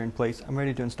speakers are in place, I'm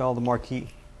ready to install the marquee.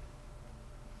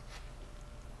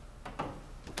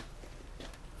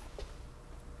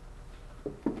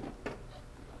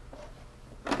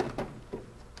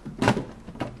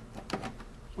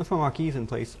 Once my marquee is in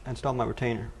place, I install my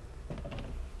retainer.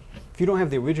 If you don't have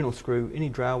the original screw, any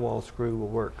drywall screw will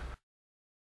work.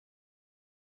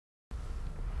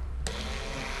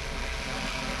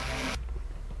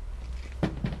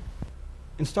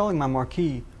 Installing my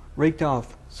marquee raked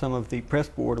off some of the press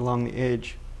board along the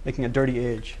edge, making a dirty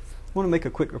edge. I want to make a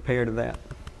quick repair to that.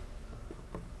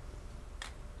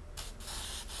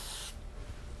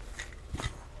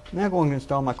 Now I'm going to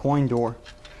install my coin door.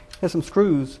 It has some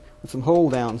screws with some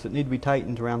hold downs that need to be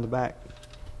tightened around the back.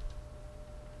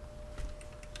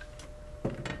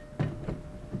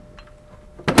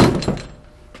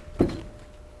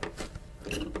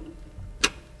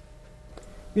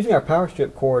 Using our power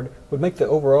strip cord would make the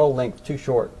overall length too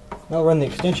short. I'll run the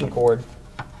extension cord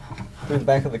through the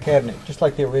back of the cabinet, just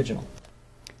like the original.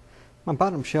 My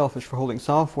bottom shelf is for holding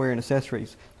software and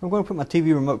accessories. I'm going to put my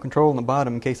TV remote control on the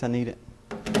bottom in case I need it.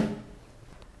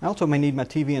 I also may need my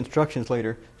TV instructions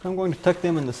later, so I'm going to tuck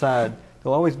them in the side.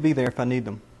 They'll always be there if I need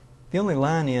them. The only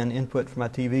line-in input for my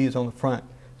TV is on the front,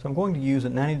 so I'm going to use a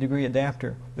 90-degree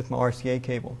adapter with my RCA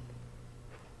cable.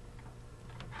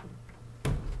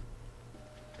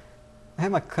 I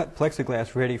have my cut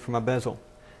plexiglass ready for my bezel.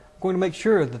 I'm going to make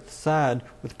sure that the side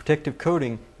with protective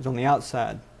coating is on the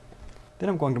outside. Then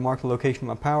I'm going to mark the location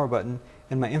of my power button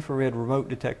and my infrared remote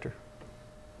detector.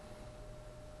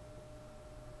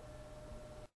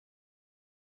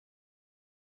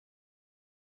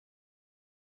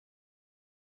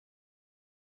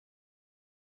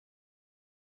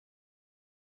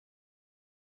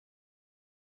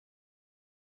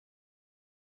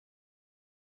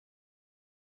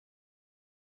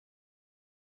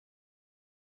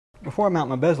 Before I mount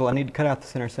my bezel, I need to cut out the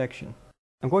center section.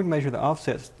 I'm going to measure the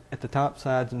offsets at the top,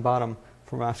 sides, and bottom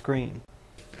for my screen.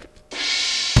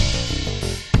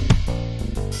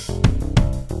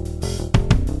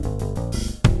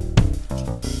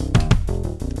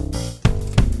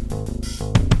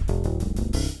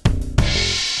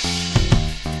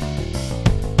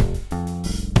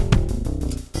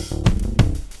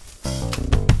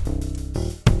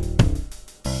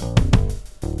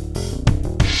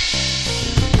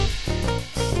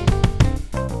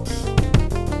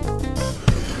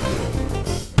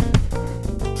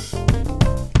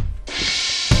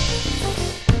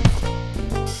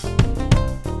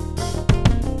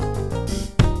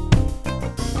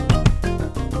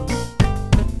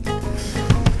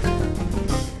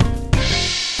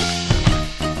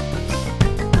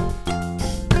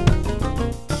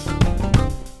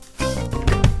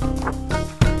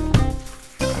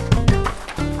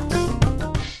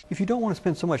 If you don't want to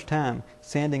spend so much time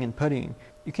sanding and puttying,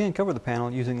 you can cover the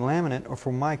panel using laminate or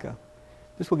formica.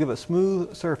 This will give a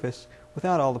smooth surface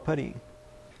without all the puttying.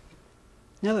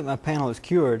 Now that my panel is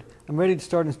cured, I'm ready to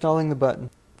start installing the button.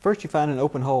 First you find an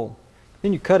open hole.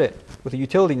 Then you cut it with a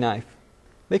utility knife.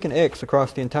 Make an X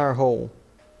across the entire hole.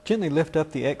 Gently lift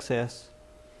up the excess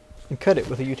and cut it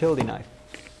with a utility knife.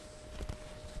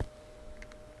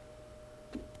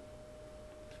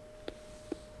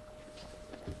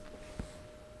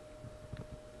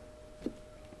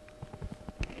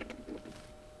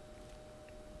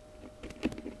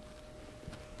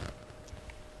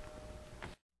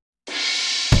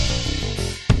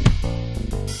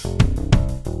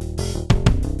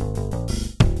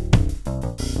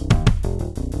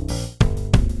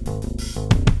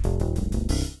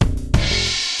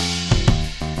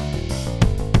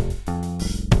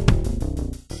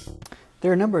 There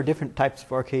are a number of different types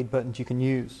of arcade buttons you can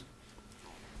use.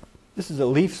 This is a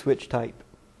leaf switch type.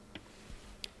 It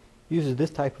uses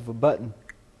this type of a button.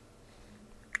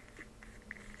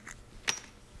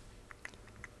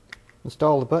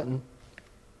 Install the button.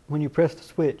 When you press the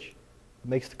switch, it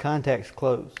makes the contacts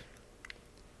close.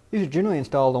 These are generally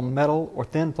installed on metal or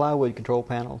thin plywood control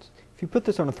panels. If you put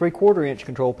this on a 3/4 inch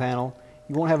control panel,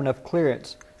 you won't have enough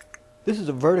clearance. This is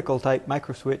a vertical type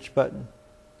micro switch button.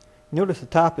 Notice the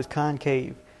top is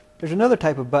concave. There's another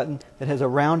type of button that has a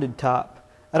rounded top.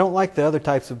 I don't like the other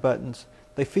types of buttons.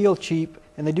 They feel cheap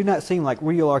and they do not seem like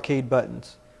real arcade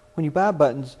buttons. When you buy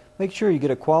buttons, make sure you get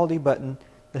a quality button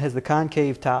that has the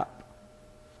concave top.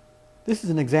 This is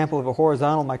an example of a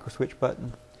horizontal microswitch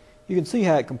button. You can see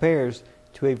how it compares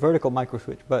to a vertical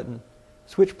microswitch button.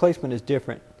 Switch placement is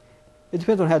different. It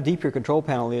depends on how deep your control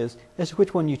panel is as to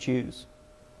which one you choose.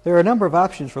 There are a number of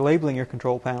options for labeling your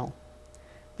control panel.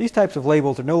 These types of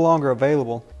labels are no longer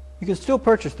available. You can still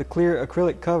purchase the clear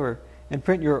acrylic cover and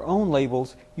print your own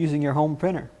labels using your home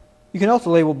printer. You can also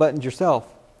label buttons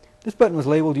yourself. This button was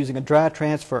labeled using a dry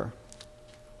transfer.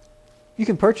 You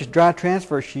can purchase dry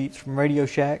transfer sheets from Radio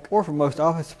Shack or from most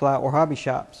office supply or hobby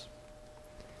shops.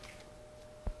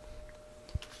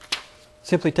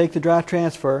 Simply take the dry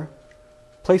transfer,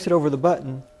 place it over the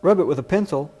button, rub it with a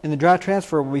pencil, and the dry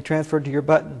transfer will be transferred to your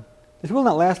button. This will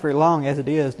not last very long as it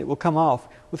is, and it will come off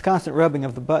with constant rubbing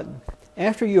of the button.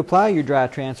 After you apply your dry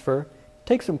transfer,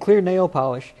 take some clear nail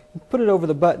polish and put it over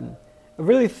the button, a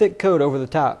really thick coat over the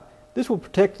top. This will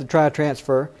protect the dry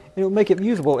transfer and it will make it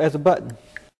usable as a button.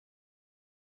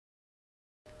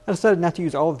 I decided not to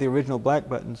use all of the original black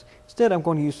buttons. Instead, I'm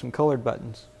going to use some colored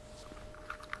buttons.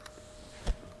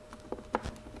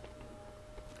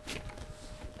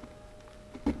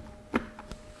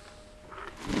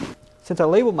 Since I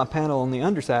labeled my panel on the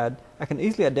underside, I can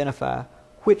easily identify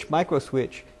which micro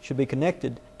switch should be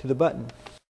connected to the button.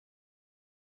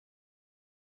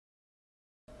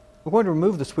 We're going to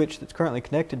remove the switch that's currently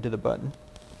connected to the button.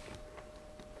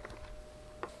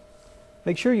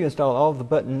 Make sure you install all of the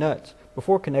button nuts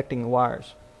before connecting the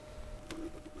wires.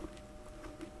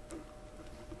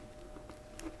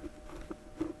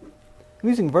 I'm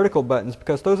using vertical buttons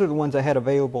because those are the ones I had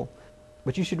available,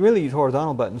 but you should really use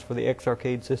horizontal buttons for the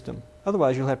X-Arcade system.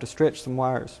 Otherwise you'll have to stretch some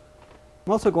wires.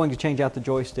 I'm also going to change out the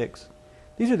joysticks.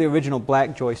 These are the original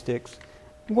black joysticks.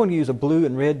 I'm going to use a blue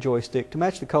and red joystick to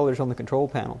match the colors on the control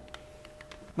panel.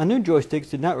 My new joysticks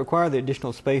did not require the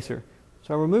additional spacer,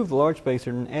 so I removed the large spacer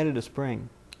and added a spring.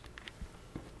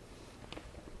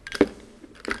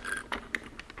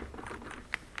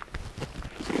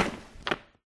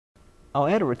 I'll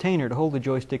add a retainer to hold the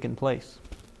joystick in place.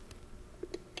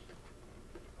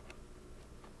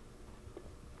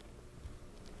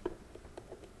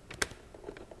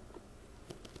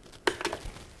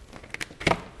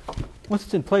 Once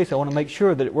it's in place, I want to make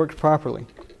sure that it works properly.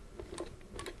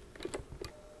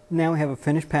 Now we have a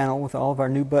finished panel with all of our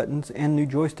new buttons and new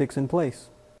joysticks in place.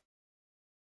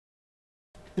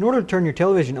 In order to turn your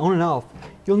television on and off,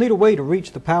 you'll need a way to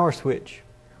reach the power switch.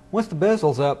 Once the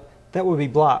bezel's up, that will be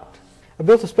blocked. I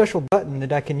built a special button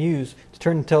that I can use to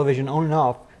turn the television on and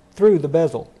off through the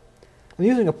bezel. I'm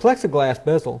using a plexiglass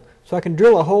bezel so I can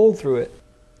drill a hole through it.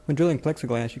 When drilling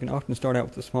plexiglass, you can often start out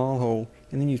with a small hole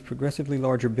and then use progressively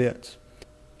larger bits.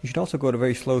 You should also go at a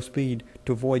very slow speed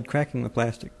to avoid cracking the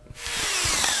plastic.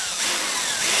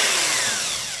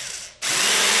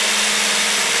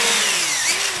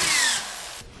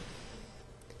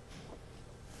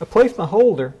 I place my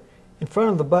holder in front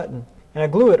of the button and I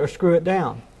glue it or screw it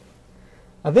down.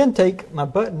 I then take my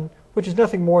button, which is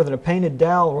nothing more than a painted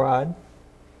dowel rod,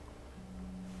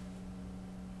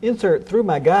 insert through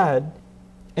my guide,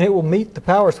 and it will meet the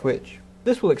power switch.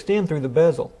 This will extend through the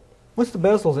bezel. Once the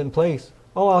bezel is in place,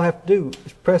 all I'll have to do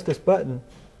is press this button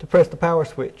to press the power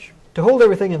switch. To hold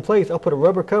everything in place, I'll put a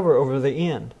rubber cover over the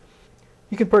end.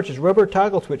 You can purchase rubber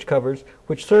toggle switch covers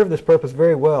which serve this purpose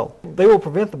very well. They will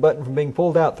prevent the button from being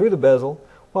pulled out through the bezel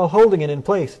while holding it in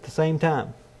place at the same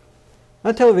time.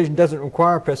 My television doesn't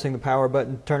require pressing the power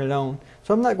button to turn it on,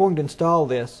 so I'm not going to install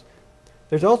this.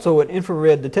 There's also an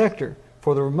infrared detector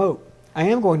for the remote. I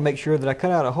am going to make sure that I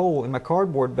cut out a hole in my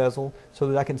cardboard bezel so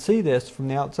that I can see this from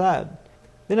the outside.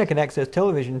 Then I can access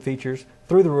television features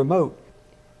through the remote.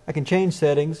 I can change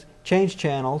settings, change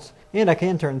channels, and I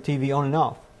can turn the TV on and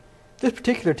off. This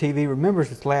particular TV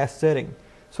remembers its last setting,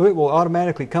 so it will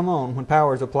automatically come on when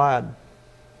power is applied.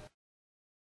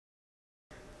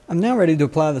 I'm now ready to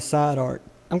apply the side art.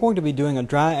 I'm going to be doing a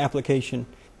dry application.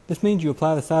 This means you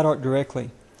apply the side art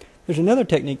directly. There's another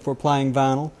technique for applying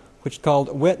vinyl, which is called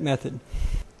a wet method.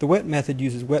 The wet method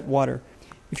uses wet water.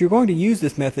 If you're going to use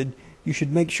this method, you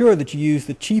should make sure that you use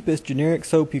the cheapest generic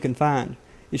soap you can find.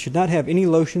 It should not have any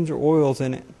lotions or oils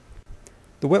in it.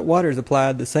 The wet water is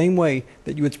applied the same way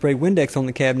that you would spray Windex on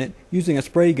the cabinet using a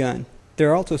spray gun. There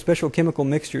are also special chemical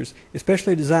mixtures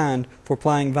especially designed for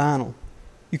applying vinyl.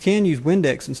 You can use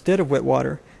Windex instead of wet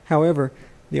water. However,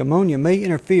 the ammonia may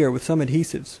interfere with some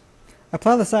adhesives.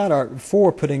 Apply the side art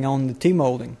before putting on the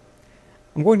T-molding.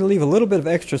 I'm going to leave a little bit of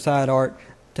extra side art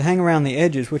to hang around the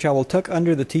edges, which I will tuck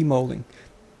under the T-molding.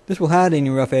 This will hide any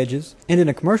rough edges, and in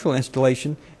a commercial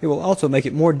installation, it will also make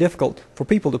it more difficult for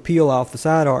people to peel off the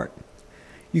side art.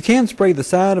 You can spray the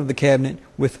side of the cabinet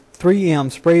with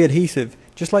 3M spray adhesive,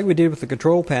 just like we did with the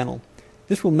control panel.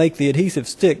 This will make the adhesive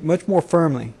stick much more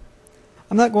firmly.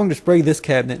 I'm not going to spray this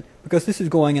cabinet because this is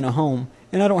going in a home,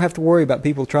 and I don't have to worry about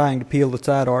people trying to peel the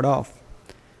side art off.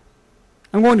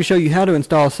 I'm going to show you how to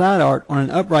install side art on an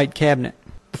upright cabinet.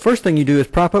 The first thing you do is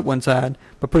prop up one side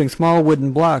by putting small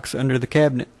wooden blocks under the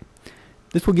cabinet.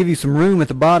 This will give you some room at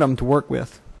the bottom to work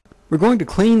with. We're going to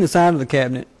clean the side of the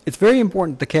cabinet. It's very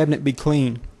important the cabinet be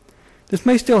clean. This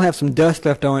may still have some dust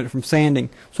left on it from sanding,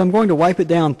 so I'm going to wipe it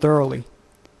down thoroughly.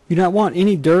 You do not want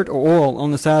any dirt or oil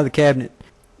on the side of the cabinet.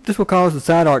 This will cause the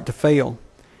side art to fail.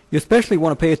 You especially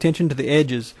want to pay attention to the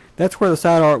edges. That's where the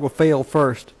side art will fail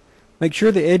first. Make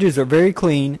sure the edges are very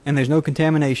clean and there's no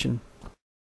contamination.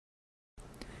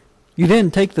 You then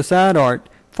take the side art,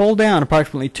 fold down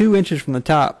approximately 2 inches from the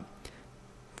top.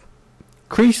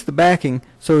 Crease the backing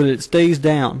so that it stays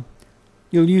down.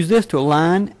 You'll use this to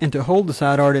align and to hold the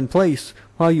side art in place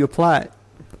while you apply it.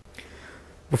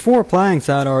 Before applying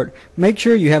side art, make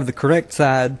sure you have the correct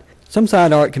side. Some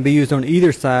side art can be used on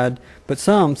either side, but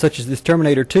some, such as this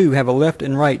Terminator 2, have a left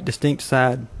and right distinct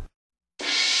side.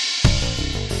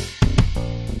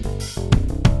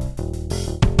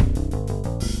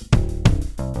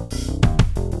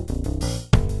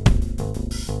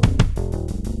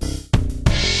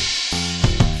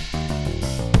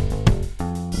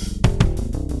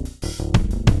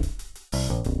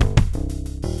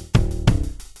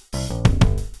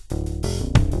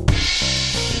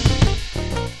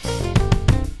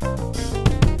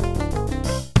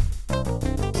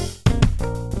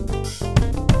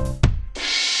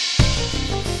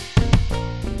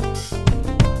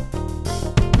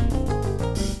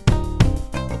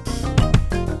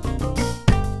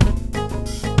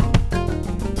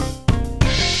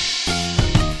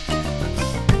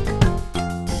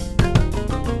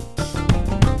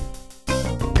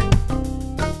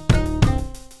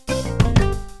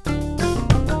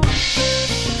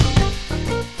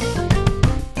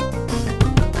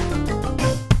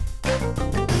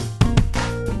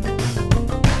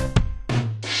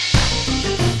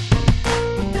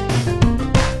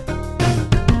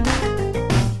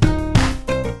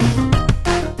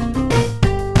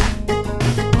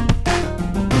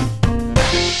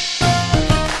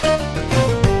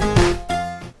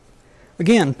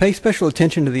 Again, pay special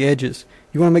attention to the edges.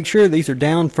 You want to make sure these are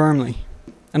down firmly.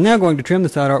 I'm now going to trim the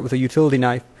side art with a utility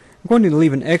knife. I'm going to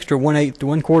leave an extra 1/8 to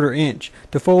 1/4 inch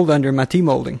to fold under my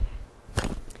T-molding.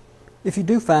 If you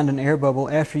do find an air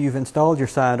bubble after you've installed your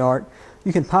side art,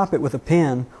 you can pop it with a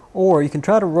pen, or you can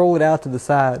try to roll it out to the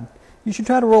side. You should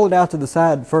try to roll it out to the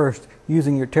side first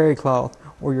using your terry cloth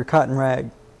or your cotton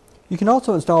rag. You can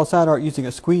also install side art using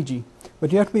a squeegee,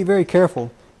 but you have to be very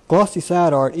careful. Glossy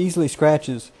side art easily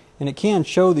scratches, and it can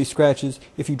show these scratches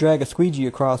if you drag a squeegee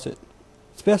across it.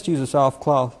 It's best to use a soft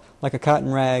cloth like a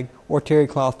cotton rag or terry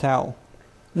cloth towel.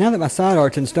 Now that my side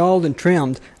art's installed and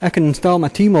trimmed, I can install my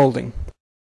T-molding.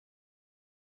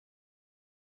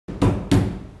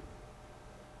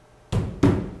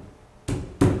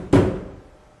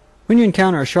 When you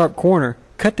encounter a sharp corner,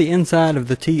 cut the inside of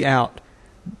the T out.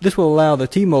 This will allow the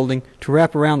T-molding to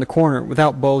wrap around the corner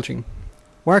without bulging.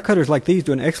 Wire cutters like these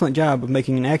do an excellent job of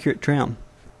making an accurate trim.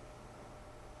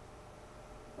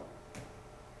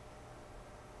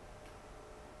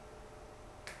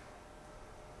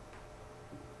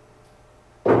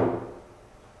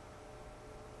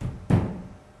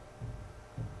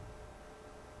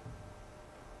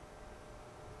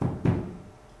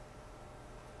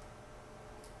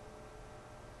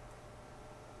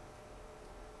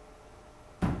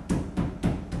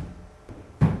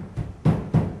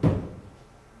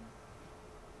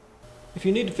 If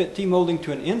you need to fit T-molding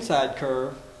to an inside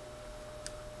curve,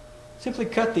 simply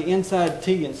cut the inside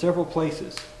T in several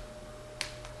places.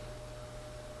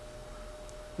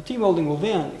 The T-molding will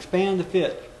then expand to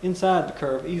fit inside the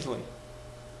curve easily.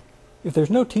 If there's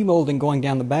no T-molding going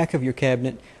down the back of your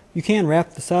cabinet, you can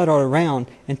wrap the side art around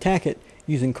and tack it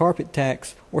using carpet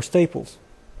tacks or staples.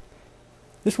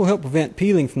 This will help prevent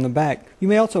peeling from the back. You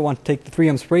may also want to take the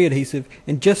 3M spray adhesive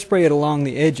and just spray it along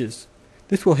the edges.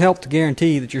 This will help to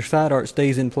guarantee that your side art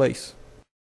stays in place.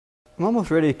 I'm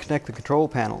almost ready to connect the control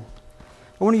panel.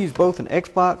 I want to use both an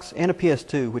Xbox and a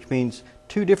PS2, which means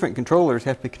two different controllers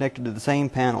have to be connected to the same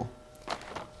panel.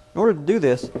 In order to do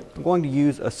this, I'm going to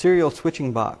use a serial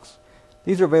switching box.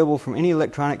 These are available from any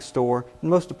electronics store and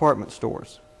most department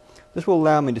stores. This will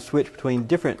allow me to switch between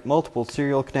different multiple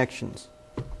serial connections.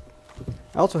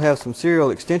 I also have some serial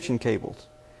extension cables.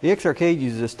 The X-Arcade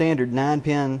uses a standard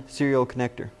 9-pin serial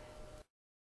connector.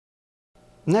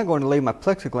 I'm now going to lay my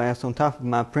plexiglass on top of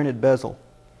my printed bezel.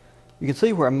 You can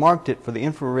see where I marked it for the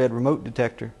infrared remote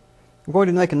detector. I'm going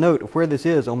to make a note of where this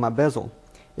is on my bezel.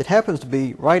 It happens to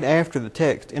be right after the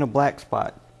text in a black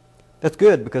spot. That's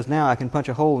good because now I can punch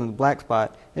a hole in the black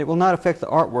spot and it will not affect the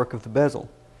artwork of the bezel.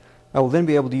 I will then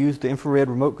be able to use the infrared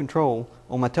remote control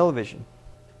on my television.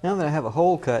 Now that I have a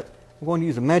hole cut, I'm going to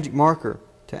use a magic marker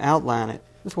to outline it.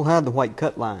 This will hide the white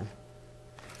cut line.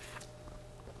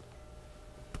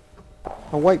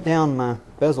 I'll wipe down my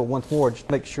bezel once more just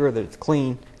to make sure that it's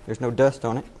clean, there's no dust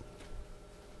on it.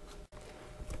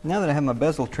 Now that I have my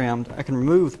bezel trimmed, I can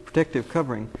remove the protective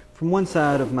covering from one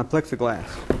side of my plexiglass.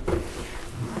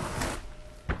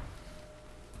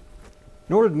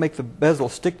 In order to make the bezel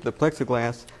stick to the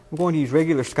plexiglass, I'm going to use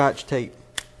regular Scotch tape.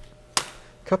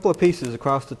 A couple of pieces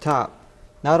across the top,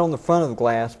 not on the front of the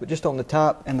glass, but just on the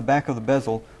top and the back of the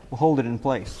bezel will hold it in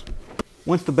place.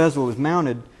 Once the bezel is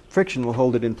mounted, friction will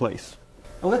hold it in place.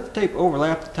 I'll let the tape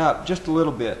overlap the top just a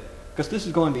little bit, because this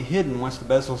is going to be hidden once the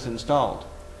bezel is installed.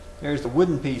 There's the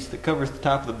wooden piece that covers the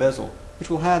top of the bezel, which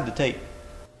will hide the tape.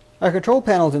 Our control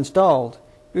panel is installed.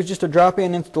 It was just a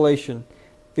drop-in installation.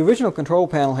 The original control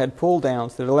panel had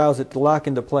pull-downs that allows it to lock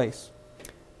into place.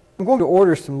 I'm going to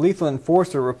order some Lethal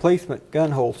Enforcer replacement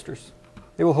gun holsters.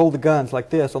 They will hold the guns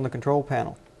like this on the control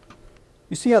panel.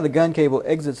 You see how the gun cable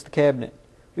exits the cabinet.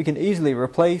 We can easily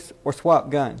replace or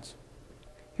swap guns.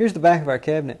 Here's the back of our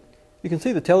cabinet. You can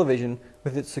see the television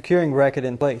with its securing bracket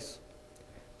in place.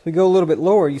 As we go a little bit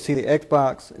lower, you see the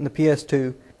Xbox and the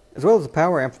PS2, as well as the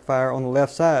power amplifier on the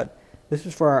left side. This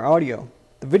is for our audio.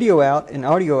 The video out and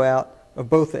audio out of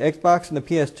both the Xbox and the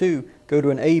PS2 go to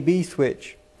an AB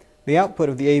switch. The output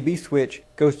of the AB switch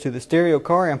goes to the stereo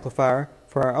car amplifier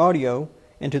for our audio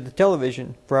and to the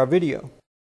television for our video.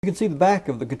 You can see the back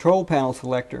of the control panel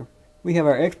selector. We have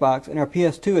our Xbox and our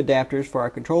PS2 adapters for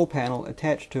our control panel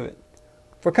attached to it.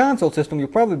 For a console system, you'll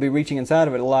probably be reaching inside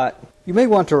of it a lot. You may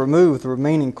want to remove the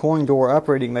remaining coin door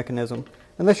operating mechanism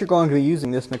unless you're going to be using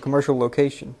this in a commercial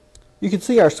location. You can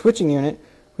see our switching unit,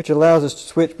 which allows us to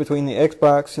switch between the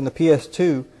Xbox and the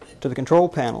PS2 to the control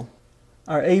panel.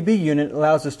 Our AB unit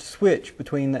allows us to switch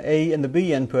between the A and the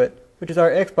B input, which is our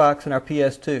Xbox and our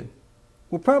PS2.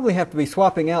 We'll probably have to be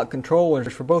swapping out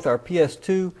controllers for both our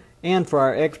PS2 and for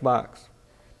our Xbox.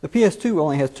 The PS2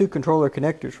 only has two controller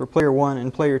connectors for player 1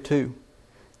 and player 2.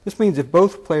 This means if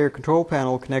both player control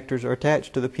panel connectors are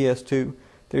attached to the PS2,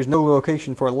 there is no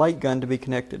location for a light gun to be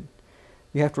connected.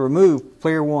 You have to remove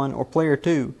player 1 or player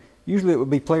 2, usually it would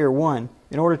be player 1,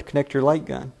 in order to connect your light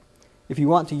gun. If you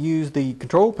want to use the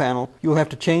control panel, you will have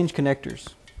to change connectors.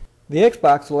 The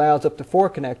Xbox allows up to 4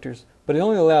 connectors, but it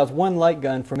only allows one light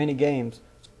gun for many games,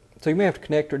 so you may have to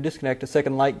connect or disconnect a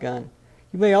second light gun.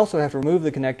 You may also have to remove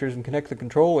the connectors and connect the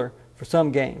controller for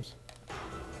some games.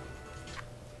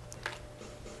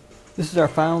 This is our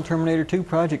final Terminator 2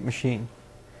 project machine.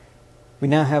 We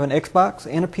now have an Xbox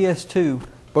and a PS2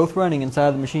 both running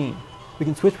inside the machine. We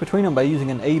can switch between them by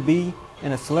using an AB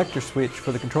and a selector switch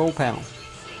for the control panel.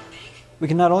 We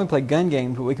can not only play gun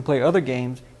games, but we can play other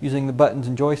games using the buttons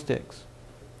and joysticks.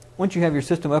 Once you have your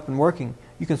system up and working,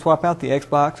 you can swap out the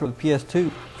Xbox or the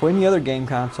PS2 for any other game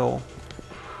console.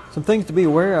 Some things to be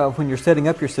aware of when you're setting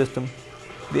up your system.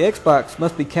 The Xbox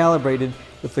must be calibrated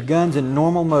with the guns in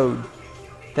normal mode.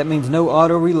 That means no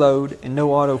auto reload and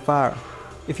no auto fire.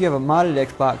 If you have a modded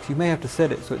Xbox, you may have to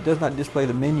set it so it does not display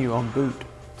the menu on boot.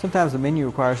 Sometimes the menu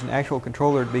requires an actual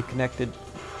controller to be connected.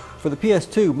 For the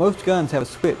PS2, most guns have a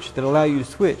switch that allow you to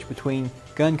switch between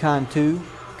Gun Con 2,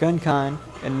 Gun Con,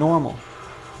 and Normal.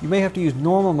 You may have to use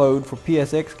Normal mode for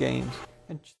PSX games.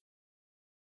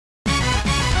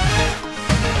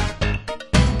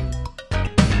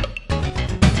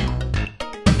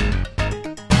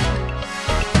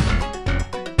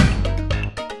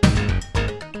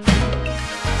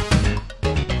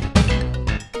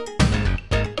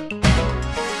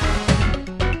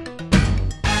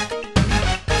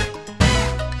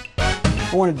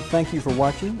 I wanted to thank you for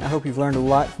watching. I hope you've learned a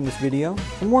lot from this video.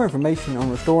 For more information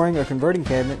on restoring or converting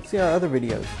cabinets, see our other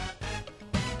videos.